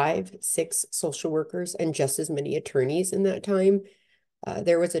 5, 6 social workers and just as many attorneys in that time.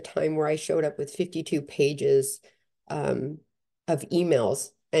 There was a time where I showed up with 52 pages of emails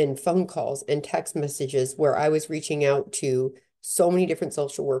and phone calls and text messages where I was reaching out to so many different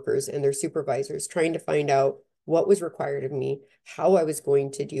social workers and their supervisors, trying to find out what was required of me, how I was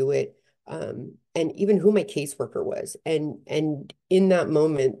going to do it, and even who my caseworker was. And in that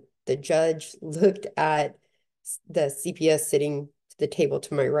moment, the judge looked at the CPS sitting to the table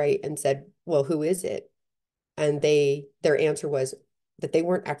to my right and said, "Well, who is it?" And their answer was that they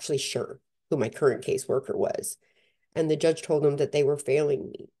weren't actually sure who my current caseworker was. And the judge told them that they were failing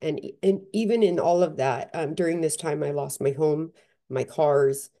me. And even in all of that, during this time, I lost my home, my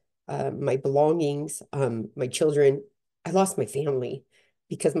cars, my belongings, my children. I lost my family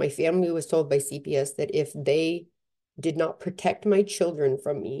because my family was told by CPS that if they did not protect my children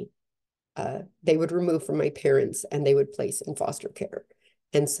from me, they would remove from my parents and they would place in foster care.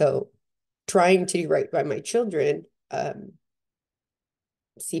 And so trying to do right by my children,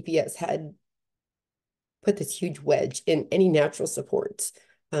 CPS had put this huge wedge in any natural supports,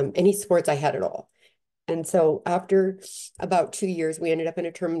 any supports I had at all. And so after about 2 years, we ended up in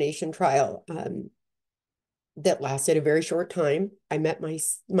a termination trial that lasted a very short time. I met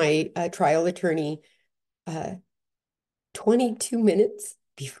my trial attorney 22 minutes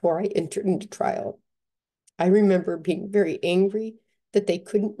before I entered into trial. I remember being very angry that they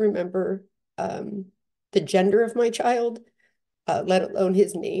couldn't remember the gender of my child, let alone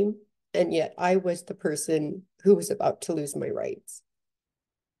his name. And yet I was the person who was about to lose my rights.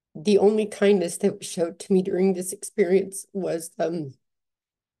 The only kindness that was showed to me during this experience was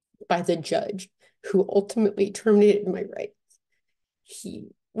by the judge, who ultimately terminated my rights.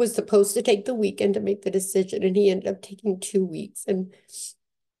 He was supposed to take the weekend to make the decision, and he ended up taking 2 weeks. And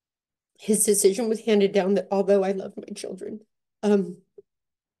his decision was handed down that although I love my children,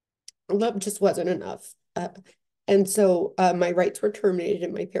 love just wasn't enough. And so my rights were terminated,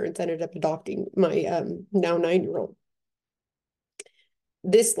 and my parents ended up adopting my now 9-year-old.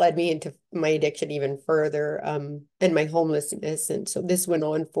 This led me into my addiction even further, and my homelessness. And so this went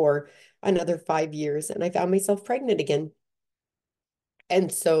on for another 5 years, and I found myself pregnant again.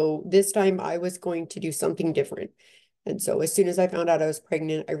 And so this time I was going to do something different. And so as soon as I found out I was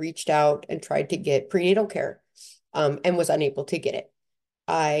pregnant, I reached out and tried to get prenatal care, and was unable to get it.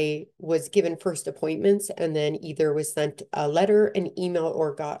 I was given first appointments and then either was sent a letter, an email,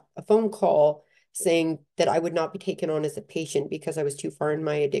 or got a phone call saying that I would not be taken on as a patient because I was too far in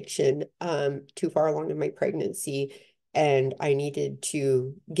my addiction, too far along in my pregnancy, and I needed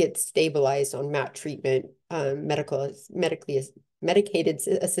to get stabilized on MAT treatment, medically medicated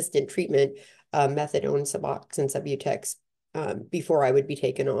assisted treatment, methadone, Suboxone, Subutex, before I would be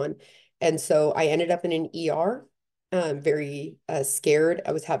taken on. And so I ended up in an ER, very scared.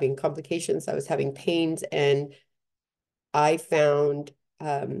 I was having complications. I was having pains, and I found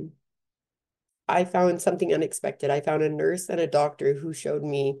something unexpected. I found a nurse and a doctor who showed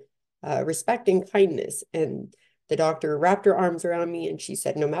me respect and kindness. And the doctor wrapped her arms around me and she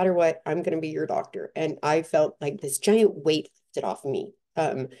said, "No matter what, I'm going to be your doctor." And I felt like this giant weight lifted off me.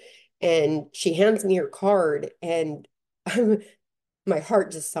 And she hands me her card, and my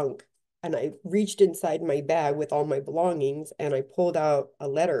heart just sunk. And I reached inside my bag with all my belongings and I pulled out a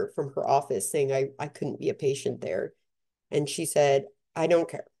letter from her office saying I couldn't be a patient there. And she said, "I don't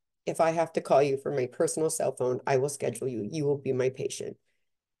care. If I have to call you from my personal cell phone, I will schedule you. You will be my patient."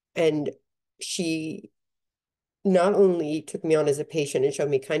 And she not only took me on as a patient and showed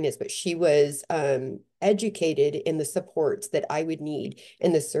me kindness, but she was educated in the supports that I would need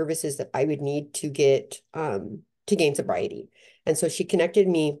and the services that I would need to get to gain sobriety. And so she connected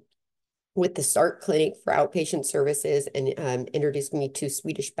me with the START clinic for outpatient services and introduced me to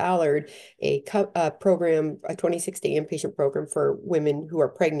Swedish Ballard, a program, a 26-day inpatient program for women who are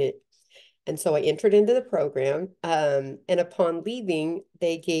pregnant. And so I entered into the program, and upon leaving,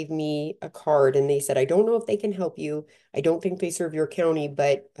 they gave me a card and they said, "I don't know if they can help you. I don't think they serve your county,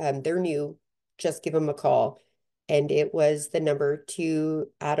 but they're new. Just give them a call." And it was the number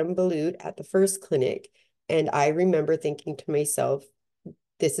to Adam Balut at the F.I.R.S.T clinic. And I remember thinking to myself,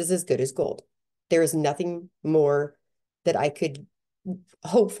 this is as good as gold. There is nothing more that I could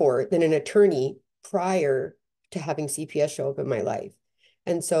hope for than an attorney prior to having CPS show up in my life.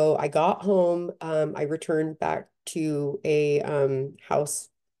 And so I got home. I returned back to a house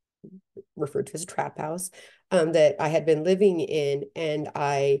referred to as a trap house that I had been living in. And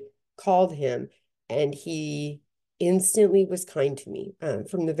I called him, and he instantly was kind to me.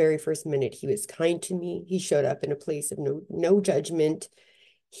 From the very first minute, he was kind to me. He showed up in a place of no judgment.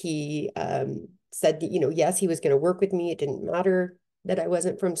 He said that, yes, he was going to work with me. It didn't matter that I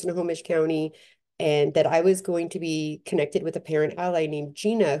wasn't from Snohomish County, and that I was going to be connected with a parent ally named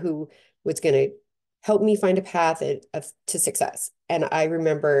Gina, who was going to help me find a path to success. And I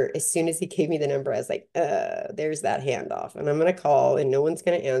remember as soon as he gave me the number, I was like, there's that handoff, and I'm going to call and no one's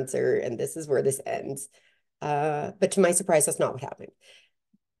going to answer. And this is where this ends. But to my surprise, that's not what happened.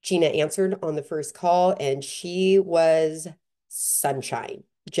 Gina answered on the first call, and she was sunshine,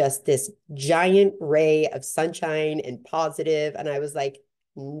 just this giant ray of sunshine and positive. And I was like,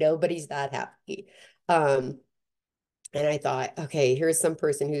 nobody's that happy. And I thought, okay, here's some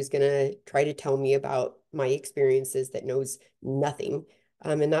person who's going to try to tell me about my experiences that knows nothing.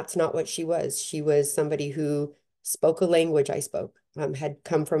 And that's not what she was. She was somebody who spoke a language I spoke, had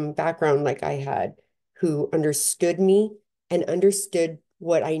come from a background like I had, who understood me and understood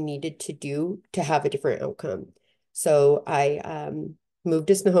what I needed to do to have a different outcome. So I moved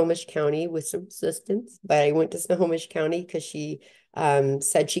to Snohomish County with some assistance, but I went to Snohomish County because she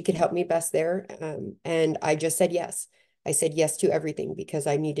said she could help me best there. And I just said yes. I said yes to everything because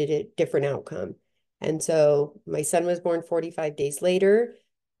I needed a different outcome. And so my son was born 45 days later.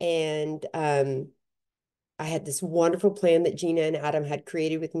 And I had this wonderful plan that Gina and Adam had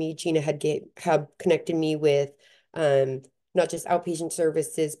created with me. Gina had connected me with not just outpatient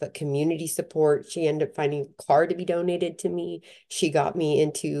services, but community support. She ended up finding a car to be donated to me. She got me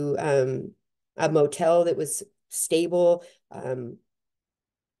into a motel that was stable,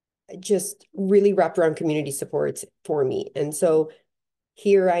 just really wrapped around community supports for me. And so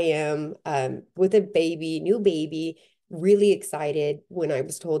here I am with a new baby, really excited when I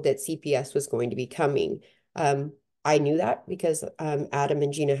was told that CPS was going to be coming. I knew that because Adam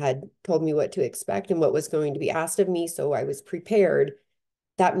and Gina had told me what to expect and what was going to be asked of me. So I was prepared.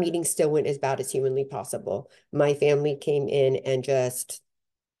 That meeting still went as bad as humanly possible. My family came in and just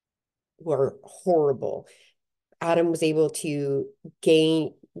were horrible. Adam was able to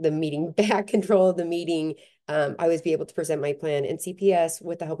gain the meeting back, control of the meeting. I was able to present my plan, and CPS,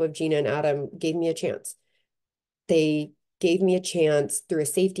 with the help of Gina and Adam, gave me a chance. They gave me a chance through a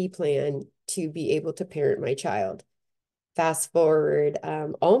safety plan to be able to parent my child. Fast forward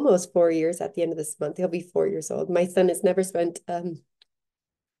almost 4 years. At the end of this month, he'll be 4 years old. My son has never spent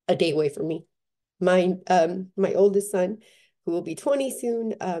a day away from me. My oldest son, who will be 20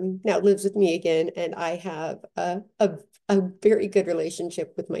 soon, now lives with me again, and I have a very good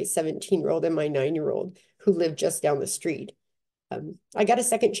relationship with my 17-year-old and my 9-year-old who live just down the street. I got a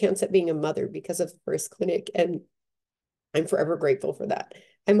second chance at being a mother because of the F.I.R.S.T clinic, and I'm forever grateful for that.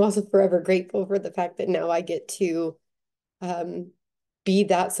 I'm also forever grateful for the fact that now I get to be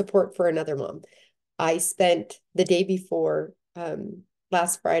that support for another mom. I spent the day before,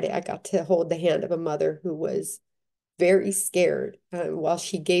 last Friday, I got to hold the hand of a mother who was very scared while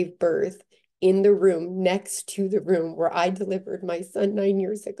she gave birth in the room next to the room where I delivered my son 9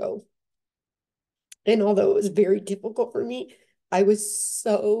 years ago. And although it was very difficult for me, I was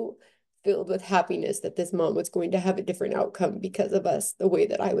so filled with happiness that this mom was going to have a different outcome because of us, the way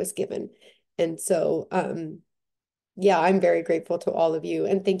that I was given. And so, yeah, I'm very grateful to all of you.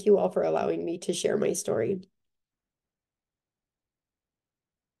 And thank you all for allowing me to share my story.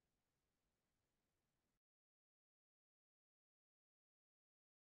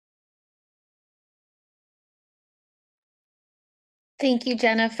 Thank you,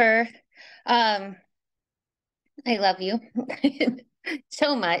 Jennifer. I love you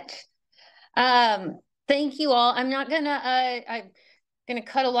so much. Thank you all. I'm gonna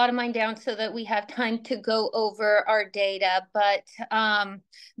cut a lot of mine down so that we have time to go over our data. But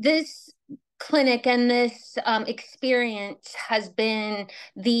this clinic and this experience has been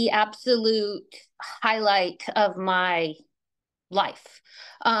the absolute highlight of my life.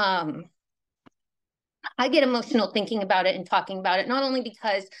 I get emotional thinking about it and talking about it, not only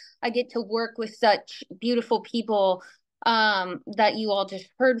because I get to work with such beautiful people that you all just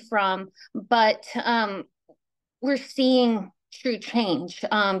heard from, but we're seeing true change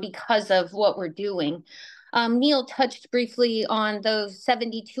because of what we're doing. Neil touched briefly on those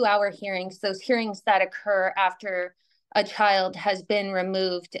 72-hour hearings, those hearings that occur after a child has been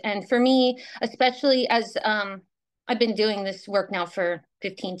removed. And for me, especially as I've been doing this work now for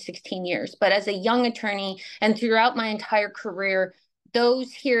 15, 16 years, but as a young attorney and throughout my entire career,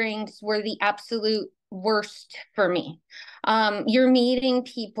 those hearings were the absolute worst for me. You're meeting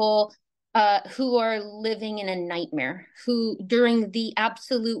people who are living in a nightmare, who during the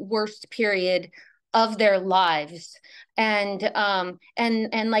absolute worst period of their lives. And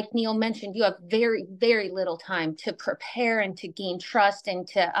like Neil mentioned, you have very, very little time to prepare and to gain trust and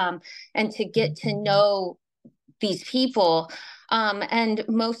to get to know these people. And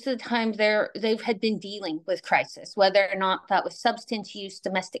most of the time they had been dealing with crisis, whether or not that was substance use,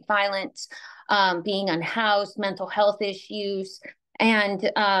 domestic violence, being unhoused, mental health issues,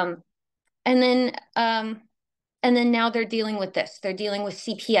 and um, and then um, and then now they're dealing with this. They're dealing with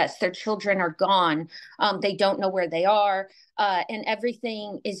CPS. Their children are gone. They don't know where they are. And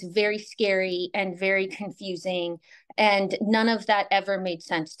everything is very scary and very confusing. And none of that ever made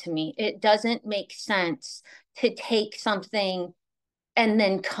sense to me. It doesn't make sense to take something and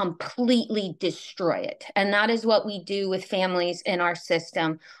then completely destroy it. And that is what we do with families in our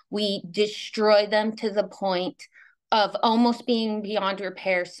system. We destroy them to the point of almost being beyond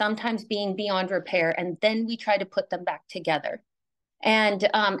repair, sometimes being beyond repair, and then we try to put them back together. And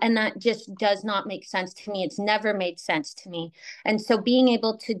that just does not make sense to me. It's never made sense to me. And so being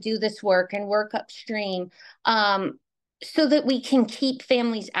able to do this work and work upstream, so that we can keep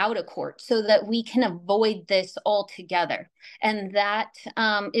families out of court, so that we can avoid this altogether. And that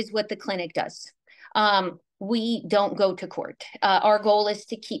is what the clinic does. We don't go to court. Our goal is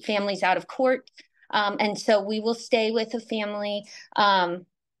to keep families out of court. And so we will stay with a family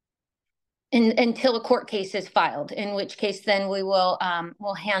until a court case is filed, in which case then we'll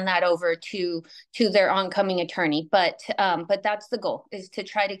hand that over to their oncoming attorney. But that's the goal, is to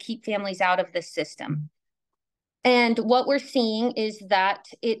try to keep families out of the system. And what we're seeing is that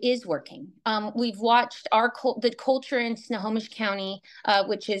it is working. We've watched the culture in Snohomish County,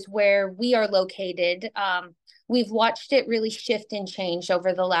 which is where we are located. We've watched it really shift and change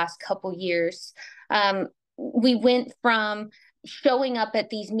over the last couple years. We went from showing up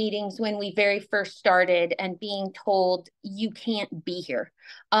at these meetings when we very first started and being told you can't be here,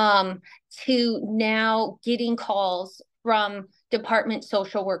 to now getting calls from department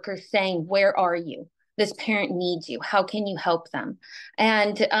social workers saying, where are you? This parent needs you. How can you help them?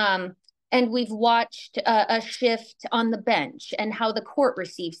 And we've watched a shift on the bench and how the court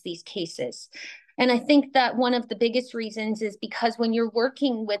receives these cases. And I think that one of the biggest reasons is because when you're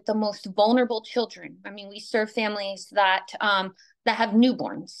working with the most vulnerable children, I mean, we serve families that have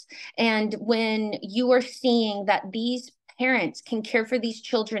newborns. And when you are seeing that these parents can care for these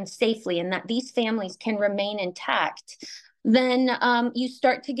children safely and that these families can remain intact, then you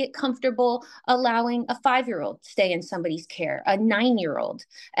start to get comfortable allowing a 5-year-old stay in somebody's care, a 9-year-old.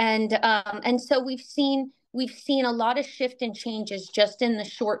 And so we've seen a lot of shift and changes just in the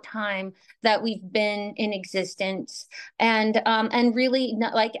short time that we've been in existence. And really,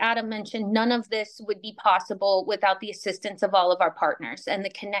 like Adam mentioned, none of this would be possible without the assistance of all of our partners and the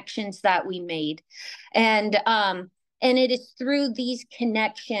connections that we made. And it is through these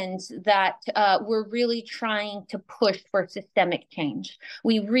connections that we're really trying to push for systemic change.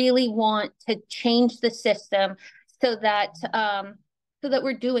 We really want to change the system so that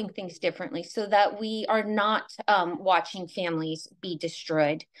we're doing things differently, so that we are not watching families be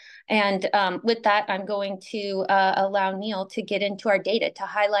destroyed. And with that, I'm going to allow Neil to get into our data to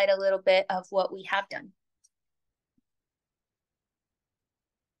highlight a little bit of what we have done.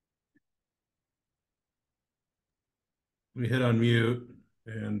 We hit unmute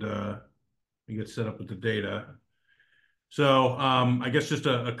and we get set up with the data. So I guess just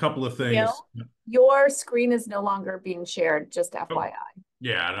a couple of things. Neil, your screen is no longer being shared, just FYI.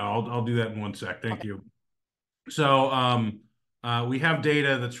 Yeah, no, I'll do that in one sec. Thank you. So we have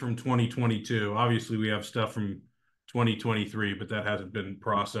data that's from 2022. Obviously, we have stuff from 2023, but that hasn't been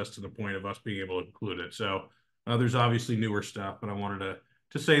processed to the point of us being able to include it. So there's obviously newer stuff, but I wanted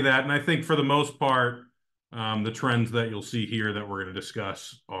to say that. And I think for the most part, the trends that you'll see here that we're going to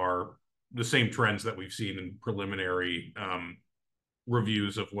discuss are the same trends that we've seen in preliminary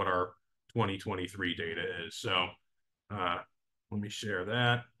reviews of what our 2023 data is. So let me share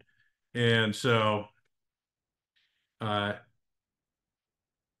that. And so the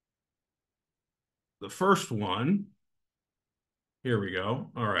first one, here we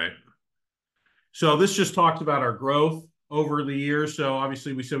go. All right. So this just talks about our growth over the years. So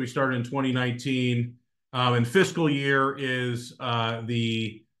obviously we said we started in 2019. And fiscal year is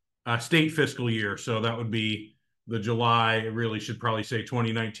the state fiscal year. So that would be the July, it really should probably say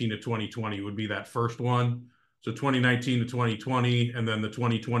 2019 to 2020 would be that first one. So 2019 to 2020, and then the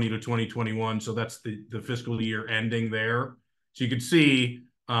 2020 to 2021. So that's the fiscal year ending there. So you can see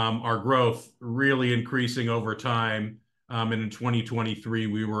our growth really increasing over time. And in 2023,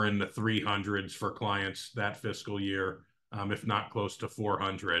 we were in the 300s for clients that fiscal year, if not close to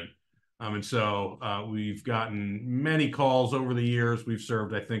 400. And so we've gotten many calls over the years. We've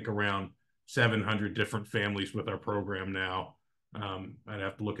served, I think, around 700 different families with our program now. I'd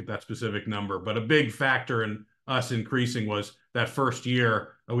have to look at that specific number. But a big factor in us increasing was that first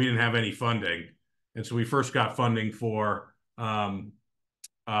year, we didn't have any funding. And so we first got funding for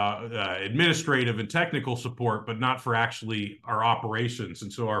administrative and technical support, but not for actually our operations.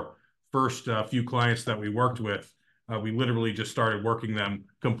 And so our first few clients that we worked with, we literally just started working them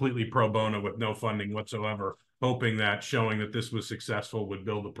completely pro bono with no funding whatsoever, hoping that showing that this was successful would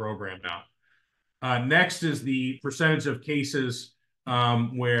build the program out. Next is the percentage of cases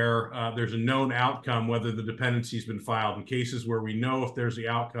where there's a known outcome, whether the dependency has been filed. In cases where we know if there's the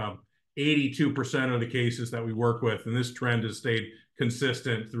outcome, 82% of the cases that we work with, and this trend has stayed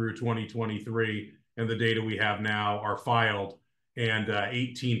consistent through 2023, and the data we have now are filed, and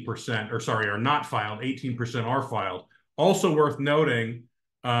 18%, or sorry, are not filed, 18% are filed. Also worth noting,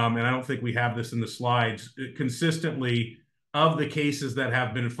 and I don't think we have this in the slides, consistently of the cases that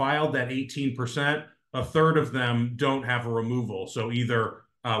have been filed, that 18%, a third of them don't have a removal. So either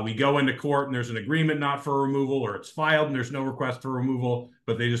we go into court and there's an agreement not for removal, or it's filed and there's no request for removal,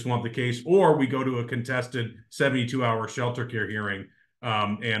 but they just want the case, or we go to a contested 72-hour shelter care hearing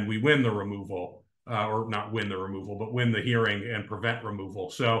and we win the removal, or not win the removal, but win the hearing and prevent removal.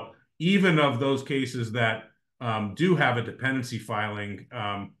 So even of those cases that do have a dependency filing,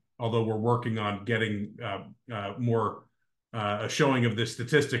 although we're working on getting more a showing of this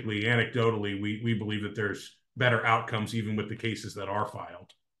statistically, anecdotally, we believe that there's better outcomes even with the cases that are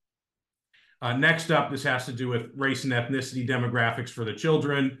filed. Next up, this has to do with race and ethnicity demographics for the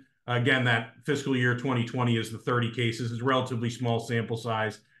children. Again, that fiscal year 2020 is the 30 cases. It's a relatively small sample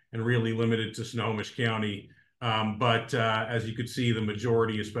size and really limited to Snohomish County. But as you could see, the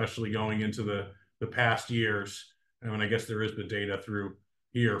majority, especially going into the past years, and I guess there is the data through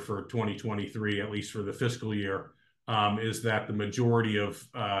here for 2023, at least for the fiscal year, is that the majority of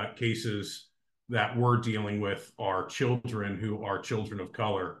cases that we're dealing with are children who are children of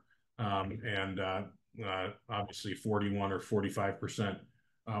color, and obviously 41 or 45%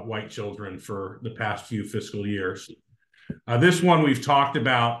 white children for the past few fiscal years. This one we've talked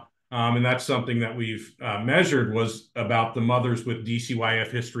about, and that's something that we've measured, was about the mothers with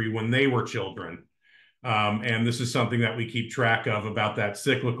DCYF history when they were children. And this is something that we keep track of about that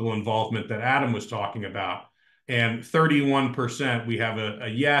cyclical involvement that Adam was talking about. And 31%, we have a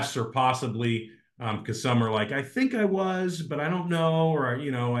yes or possibly, because some are like, I think I was, but I don't know, or,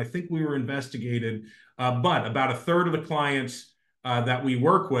 you know, I think we were investigated. But about a third of the clients that we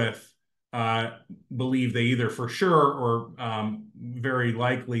work with believe they either for sure or very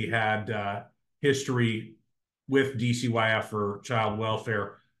likely had history with DCYF or child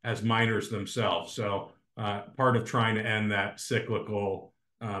welfare as minors themselves. So part of trying to end that cyclical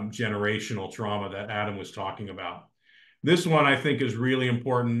generational trauma that Adam was talking about. This one I think is really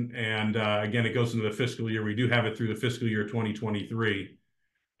important. And again, it goes into the fiscal year. We do have it through the fiscal year 2023,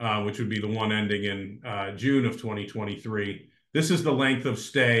 which would be the one ending in June of 2023. This is the length of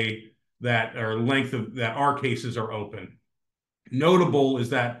stay that our cases are open. Notable is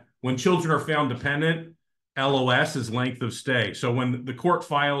that when children are found dependent, LOS is length of stay. So when the court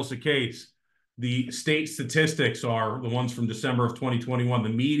files a case, the state statistics are the ones from December of 2021. The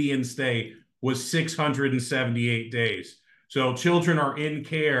median stay was 678 days. So children are in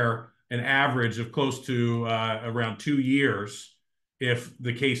care an average of close to around 2 years if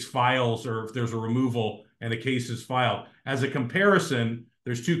the case files or if there's a removal and the case is filed. As a comparison,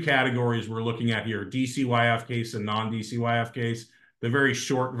 there's two categories we're looking at here, DCYF case and non-DCYF case. The very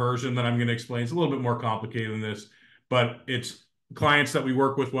short version that I'm going to explain is a little bit more complicated than this, but it's clients that we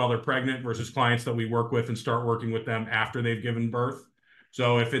work with while they're pregnant versus clients that we work with and start working with them after they've given birth.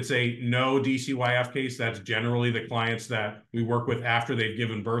 So if it's a no DCYF case, that's generally the clients that we work with after they've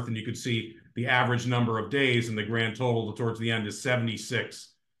given birth. And you could see the average number of days and the grand total towards the end is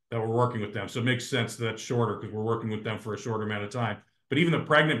 76 that we're working with them. So it makes sense that that's shorter because we're working with them for a shorter amount of time. But even the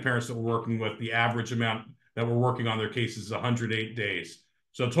pregnant parents that we're working with, the average amount that we're working on their cases is 108 days.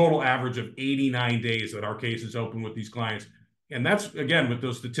 So a total average of 89 days that our case is open with these clients. And that's, again, with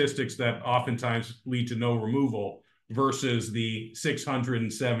those statistics that oftentimes lead to no removal versus the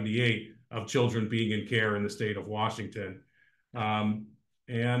 678 of children being in care in the state of Washington. That's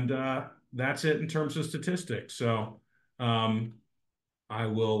it in terms of statistics. So I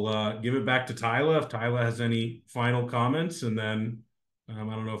will give it back to Tyler if Tyler has any final comments, and then I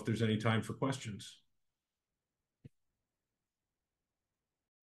don't know if there's any time for questions.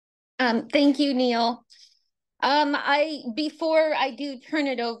 Thank you, Neil. Before I do turn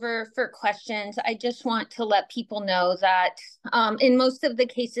it over for questions, I just want to let people know that in most of the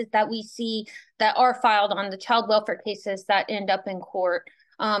cases that we see that are filed on the child welfare cases that end up in court,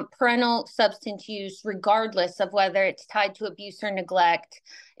 parental substance use, regardless of whether it's tied to abuse or neglect,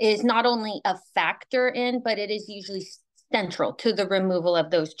 is not only a factor in, but it is usually central to the removal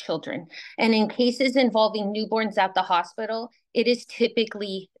of those children. And in cases involving newborns at the hospital, it is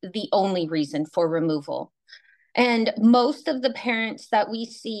typically the only reason for removal. And most of the parents that we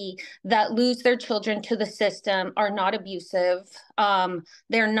see that lose their children to the system are not abusive.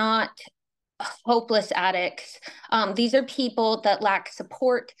 They're not hopeless addicts. These are people that lack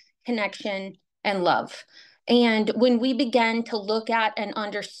support, connection, and love. And when we begin to look at and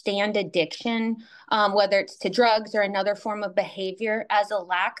understand addiction, whether it's to drugs or another form of behavior, as a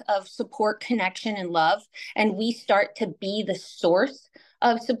lack of support, connection, and love, and we start to be the source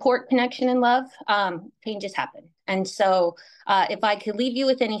of support, connection, and love, changes happen. And so if I could leave you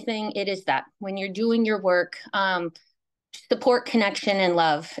with anything, it is that when you're doing your work, support, connection, and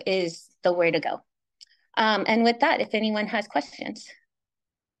love is the way to go. And with that, if anyone has questions.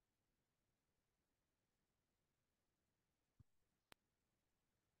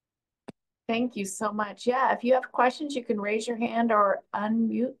 Thank you so much. Yeah, if you have questions, you can raise your hand or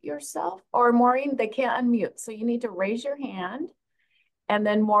unmute yourself. Or Maureen, they can't unmute, so you need to raise your hand, and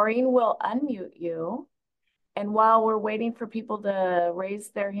then Maureen will unmute you. And while we're waiting for people to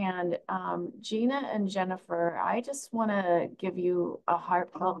raise their hand, Gina and Jennifer, I just want to give you a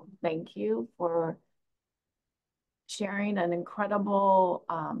heartfelt thank you for sharing an incredible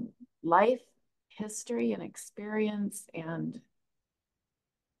life history and experience and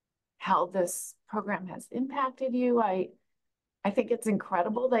how this program has impacted you. I think it's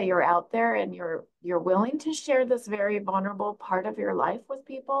incredible that you're out there and you're willing to share this very vulnerable part of your life with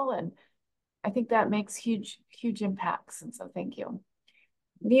people. And I think that makes huge impacts. And so thank you.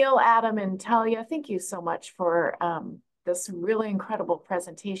 Neil, Adam, and Talia, thank you so much for this really incredible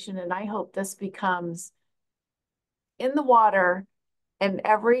presentation. And I hope this becomes in the water in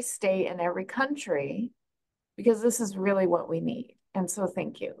every state and every country, because this is really what we need. And so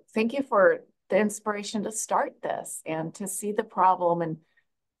thank you. Thank you for the inspiration to start this and to see the problem and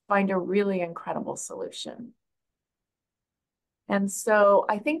find a really incredible solution. And so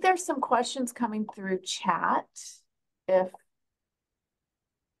I think there's some questions coming through chat. If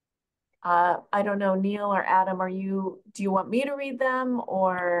I don't know, Neil or Adam, do you want me to read them,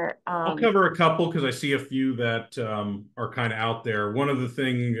 or I'll cover a couple because I see a few that are kind of out there. One of the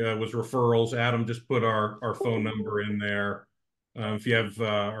thing was referrals. Adam just put our phone number in there. If you have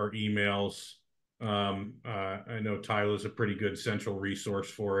our emails, I know Tyler's a pretty good central resource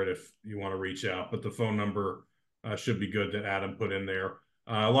for it if you want to reach out, but the phone number should be good that Adam put in there.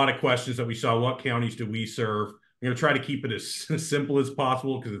 A lot of questions that we saw. What counties do we serve? I'm going to try to keep it as simple as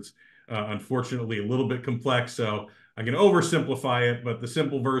possible because it's unfortunately a little bit complex. So I'm going to oversimplify it, but the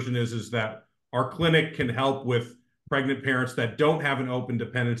simple version is that our clinic can help with pregnant parents that don't have an open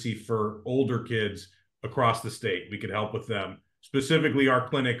dependency for older kids across the state. We could help with them. Specifically, our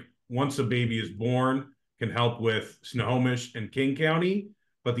clinic, once a baby is born, can help with Snohomish and King County,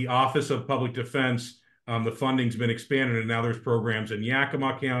 but the Office of Public Defense, the funding's been expanded, and now there's programs in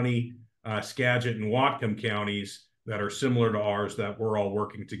Yakima County, Skagit, and Whatcom counties that are similar to ours that we're all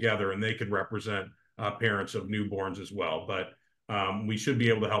working together, and they could represent parents of newborns as well. But we should be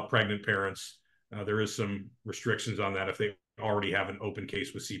able to help pregnant parents. There is some restrictions on that if they already have an open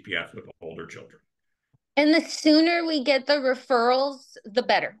case with CPF with older children. And the sooner we get the referrals, the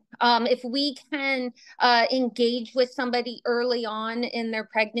better. If we can engage with somebody early on in their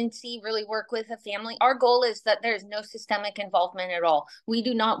pregnancy, really work with a family, our goal is that there's no systemic involvement at all. We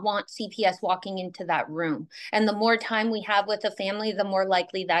do not want CPS walking into that room. And the more time we have with a family, the more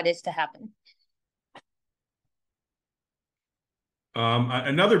likely that is to happen.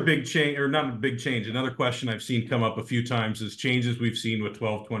 Another big change, or not a big change, another question I've seen come up a few times is changes we've seen with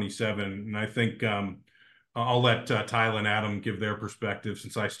 1227. And I think I'll let Tyler and Adam give their perspective.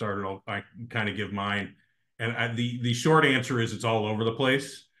 Since I started, I kind of give mine. And the short answer is it's all over the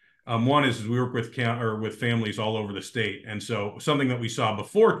place. One is we work with families all over the state. And so something that we saw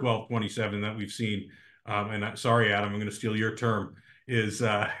before 1227 that we've seen, sorry, Adam, I'm going to steal your term, is,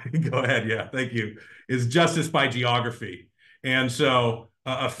 go ahead, yeah, thank you, is justice by geography. And so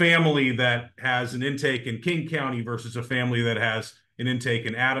a family that has an intake in King County versus a family that has an intake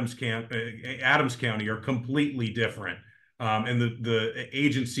in Adams County are completely different. And the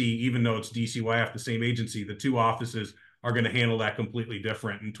agency, even though it's DCYF, the same agency, the two offices are going to handle that completely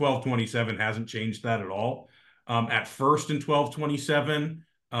different. And 1227 hasn't changed that at all. At first in 1227,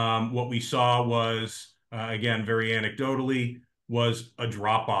 what we saw was, again, very anecdotally, was a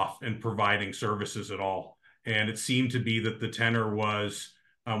drop-off in providing services at all. And it seemed to be that the tenor was,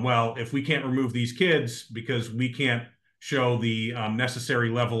 well, if we can't remove these kids because we can't show the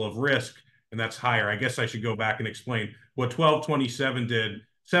necessary level of risk, and that's higher. I guess I should go back and explain what 1227 did,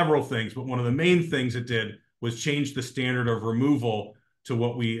 several things, but one of the main things it did was change the standard of removal to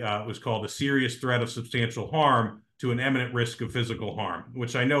what we was called a serious threat of substantial harm to an imminent risk of physical harm,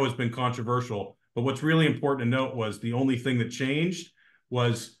 which I know has been controversial. But what's really important to note was the only thing that changed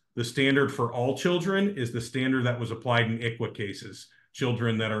was the standard for all children is the standard that was applied in ICWA cases,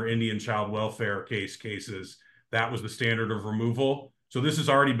 children that are Indian child welfare cases. That was the standard of removal. So this has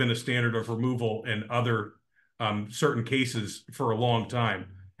already been a standard of removal in other certain cases for a long time.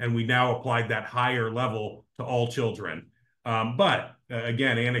 And we now applied that higher level to all children. But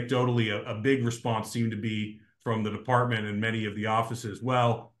again, anecdotally, a big response seemed to be from the department and many of the offices.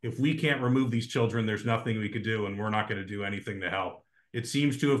 Well, if we can't remove these children, there's nothing we could do, and we're not going to do anything to help. It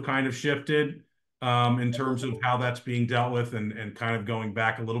seems to have kind of shifted in terms of how that's being dealt with, and kind of going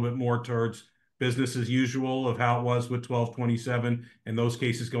back a little bit more towards business as usual of how it was with 1227 and those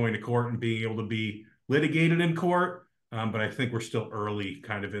cases going to court and being able to be litigated in court. But I think we're still early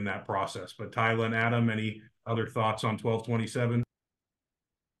kind of in that process. But Tyler and Adam, any other thoughts on 1227?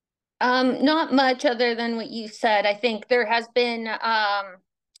 Not much other than what you said. I think there has been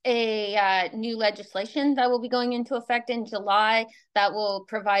a new legislation that will be going into effect in July that will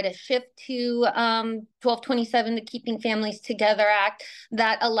provide a shift to 1227, the Keeping Families Together Act,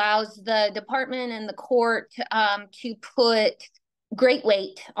 that allows the department and the court to put great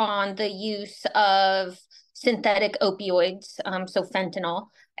weight on the use of synthetic opioids, so fentanyl,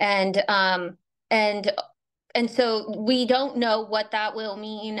 and so we don't know what that will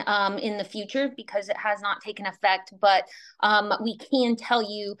mean in the future because it has not taken effect, but we can tell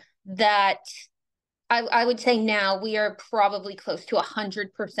you that I would say now we are probably close to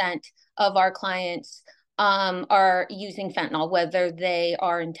 100% of our clients are using fentanyl, whether they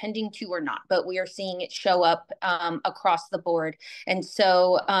are intending to or not, but we are seeing it show up across the board. And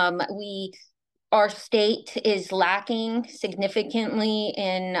so our state is lacking significantly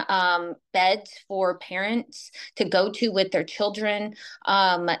in beds for parents to go to with their children.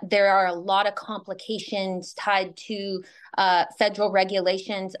 There are a lot of complications tied to federal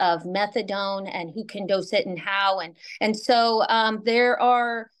regulations of methadone and who can dose it and how. And so there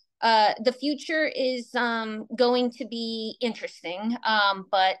are the future is going to be interesting,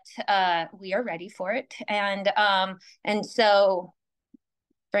 but we are ready for it. And so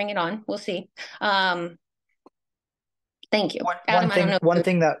bring it on. We'll see. Thank you. Adam, I don't know. One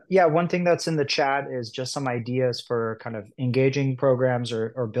thing that's in the chat is just some ideas for kind of engaging programs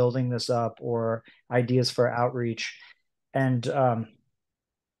or building this up, or ideas for outreach. And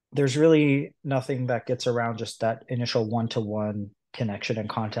there's really nothing that gets around just that initial one-to-one connection and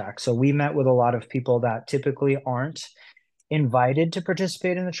contact. So we met with a lot of people that typically aren't invited to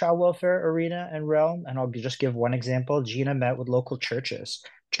participate in the child welfare arena and realm. And I'll just give one example. Gina met with local churches.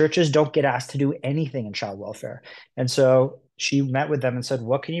 Churches don't get asked to do anything in child welfare. And so she met with them and said,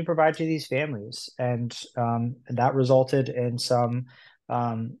 what can you provide to these families? And that resulted in some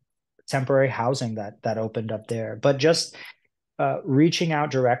temporary housing that opened up there. But just reaching out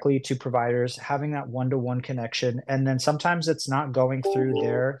directly to providers, having that one-to-one connection. And then sometimes it's not going through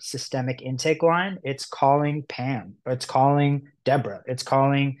their systemic intake line. It's calling Pam, it's calling Deborah, it's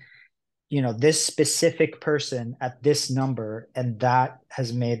calling, this specific person at this number. And that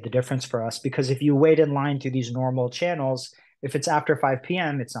has made the difference for us, because if you wait in line through these normal channels, if it's after 5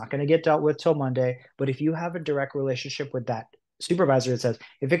 p.m., it's not going to get dealt with till Monday. But if you have a direct relationship with that supervisor, it says,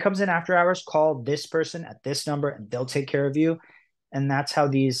 if it comes in after hours, call this person at this number and they'll take care of you. And that's how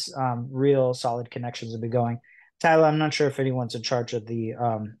these real solid connections have been going. Tyler, I'm not sure if anyone's in charge of the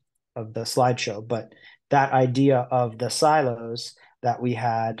slideshow, but that idea of the silos that we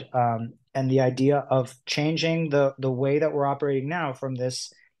had, and the idea of changing the way that we're operating now from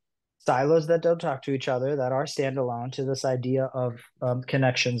this silos that don't talk to each other, that are standalone, to this idea of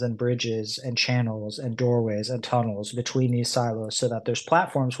connections and bridges and channels and doorways and tunnels between these silos, so that there's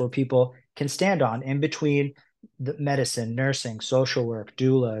platforms where people can stand on in between the medicine, nursing, social work,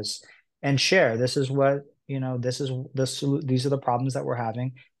 doulas, and share. This is what, these are the problems that we're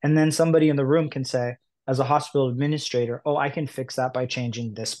having. And then somebody in the room can say, as a hospital administrator, oh, I can fix that by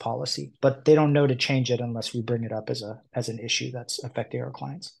changing this policy. But they don't know to change it unless we bring it up as an issue that's affecting our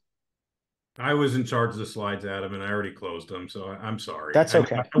clients. I was in charge of the slides, Adam, and I already closed them, so I'm sorry. That's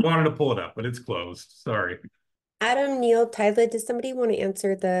okay. I wanted to pull it up, but it's closed. Sorry. Adam, Neil, Tyler, does somebody want to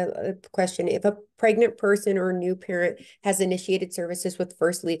answer the question? If a pregnant person or new parent has initiated services with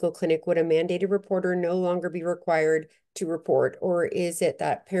F.I.R.S.T Legal Clinic, would a mandated reporter no longer be required to report? Or is it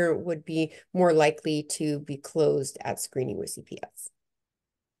that parent would be more likely to be closed at screening with CPS?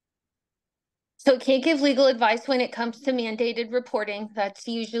 So can't give legal advice when it comes to mandated reporting. That's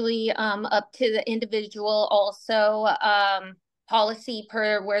usually up to the individual. Also, policy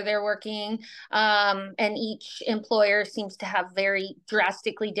per where they're working. And each employer seems to have very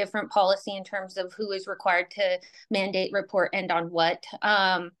drastically different policy in terms of who is required to mandate, report, and on what.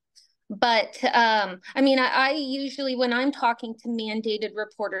 I mean, I usually, when I'm talking to mandated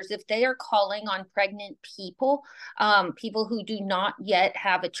reporters, if they are calling on pregnant people, people who do not yet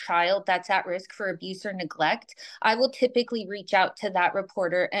have a child that's at risk for abuse or neglect, I will typically reach out to that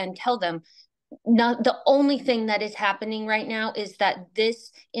reporter and tell them, not the only thing that is happening right now is that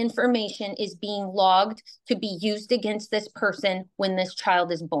this information is being logged to be used against this person when this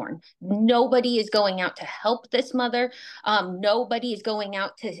child is born. Nobody is going out to help this mother. Nobody is going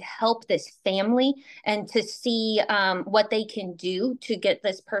out to help this family and to see what they can do to get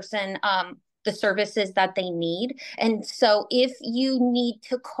this person the services that they need. And so if you need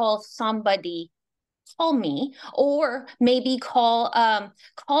to call somebody, call me, or maybe call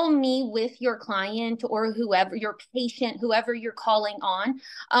me with your client or whoever, your patient, whoever you're calling on.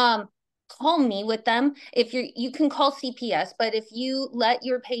 Call me with them. If you can call CPS, but if you let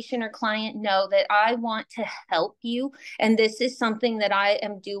your patient or client know that I want to help you and this is something that I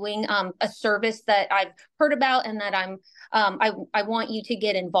am doing, a service that I've heard about and that I want you to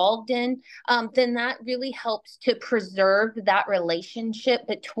get involved in, then that really helps to preserve that relationship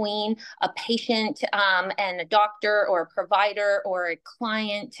between a patient and a doctor or a provider or a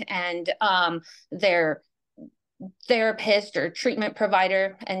client and their therapist or treatment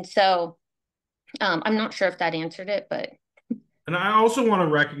provider. And so I'm not sure if that answered it, but. And I also want to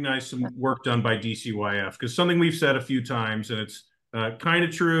recognize some work done by DCYF, because something we've said a few times, and it's kind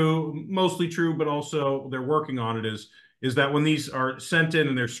of true, mostly true, but also they're working on it, is that when these are sent in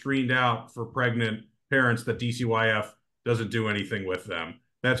and they're screened out for pregnant parents, that DCYF doesn't do anything with them.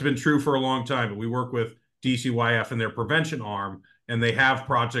 That's been true for a long time, but we work with DCYF and their prevention arm, and they have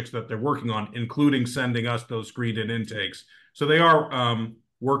projects that they're working on, including sending us those screened-in intakes. So they are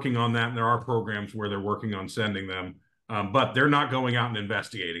working on that, and there are programs where they're working on sending them, but they're not going out and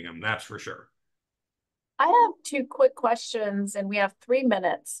investigating them, that's for sure. I have two quick questions, and we have 3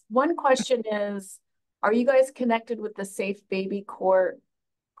 minutes. One question is, are you guys connected with the Safe Baby Court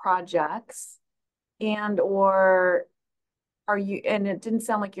projects? And or are you, and it didn't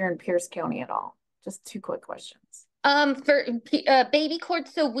sound like you're in Pierce County at all. Just 2 quick questions. For baby court,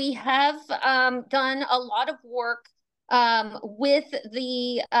 so we have done a lot of work with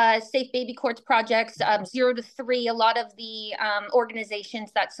the Safe Baby Courts projects, 0 to 3, a lot of the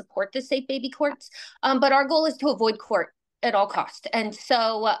organizations that support the Safe Baby Courts. But our goal is to avoid court at all costs. And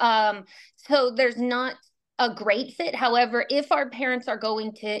so, so there's not a great fit. However, if our parents are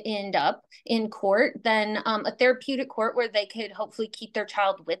going to end up in court, then a therapeutic court where they could hopefully keep their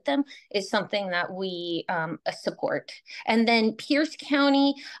child with them is something that we support. And then Pierce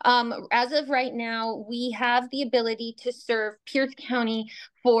County, as of right now, we have the ability to serve Pierce County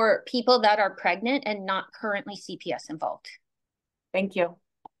for people that are pregnant and not currently CPS involved. Thank you.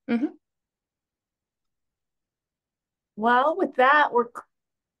 Mm-hmm. Well, with that, we're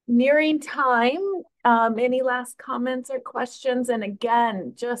nearing time. Any last comments or questions? And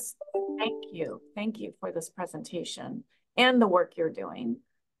again, just thank you. Thank you for this presentation and the work you're doing.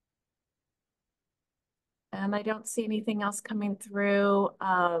 And I don't see anything else coming through.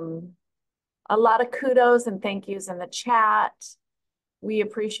 A lot of kudos and thank yous in the chat. We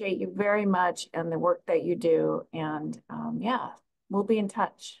appreciate you very much and the work that you do. And yeah, we'll be in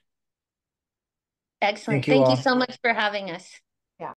touch. Excellent. Thank you so much for having us.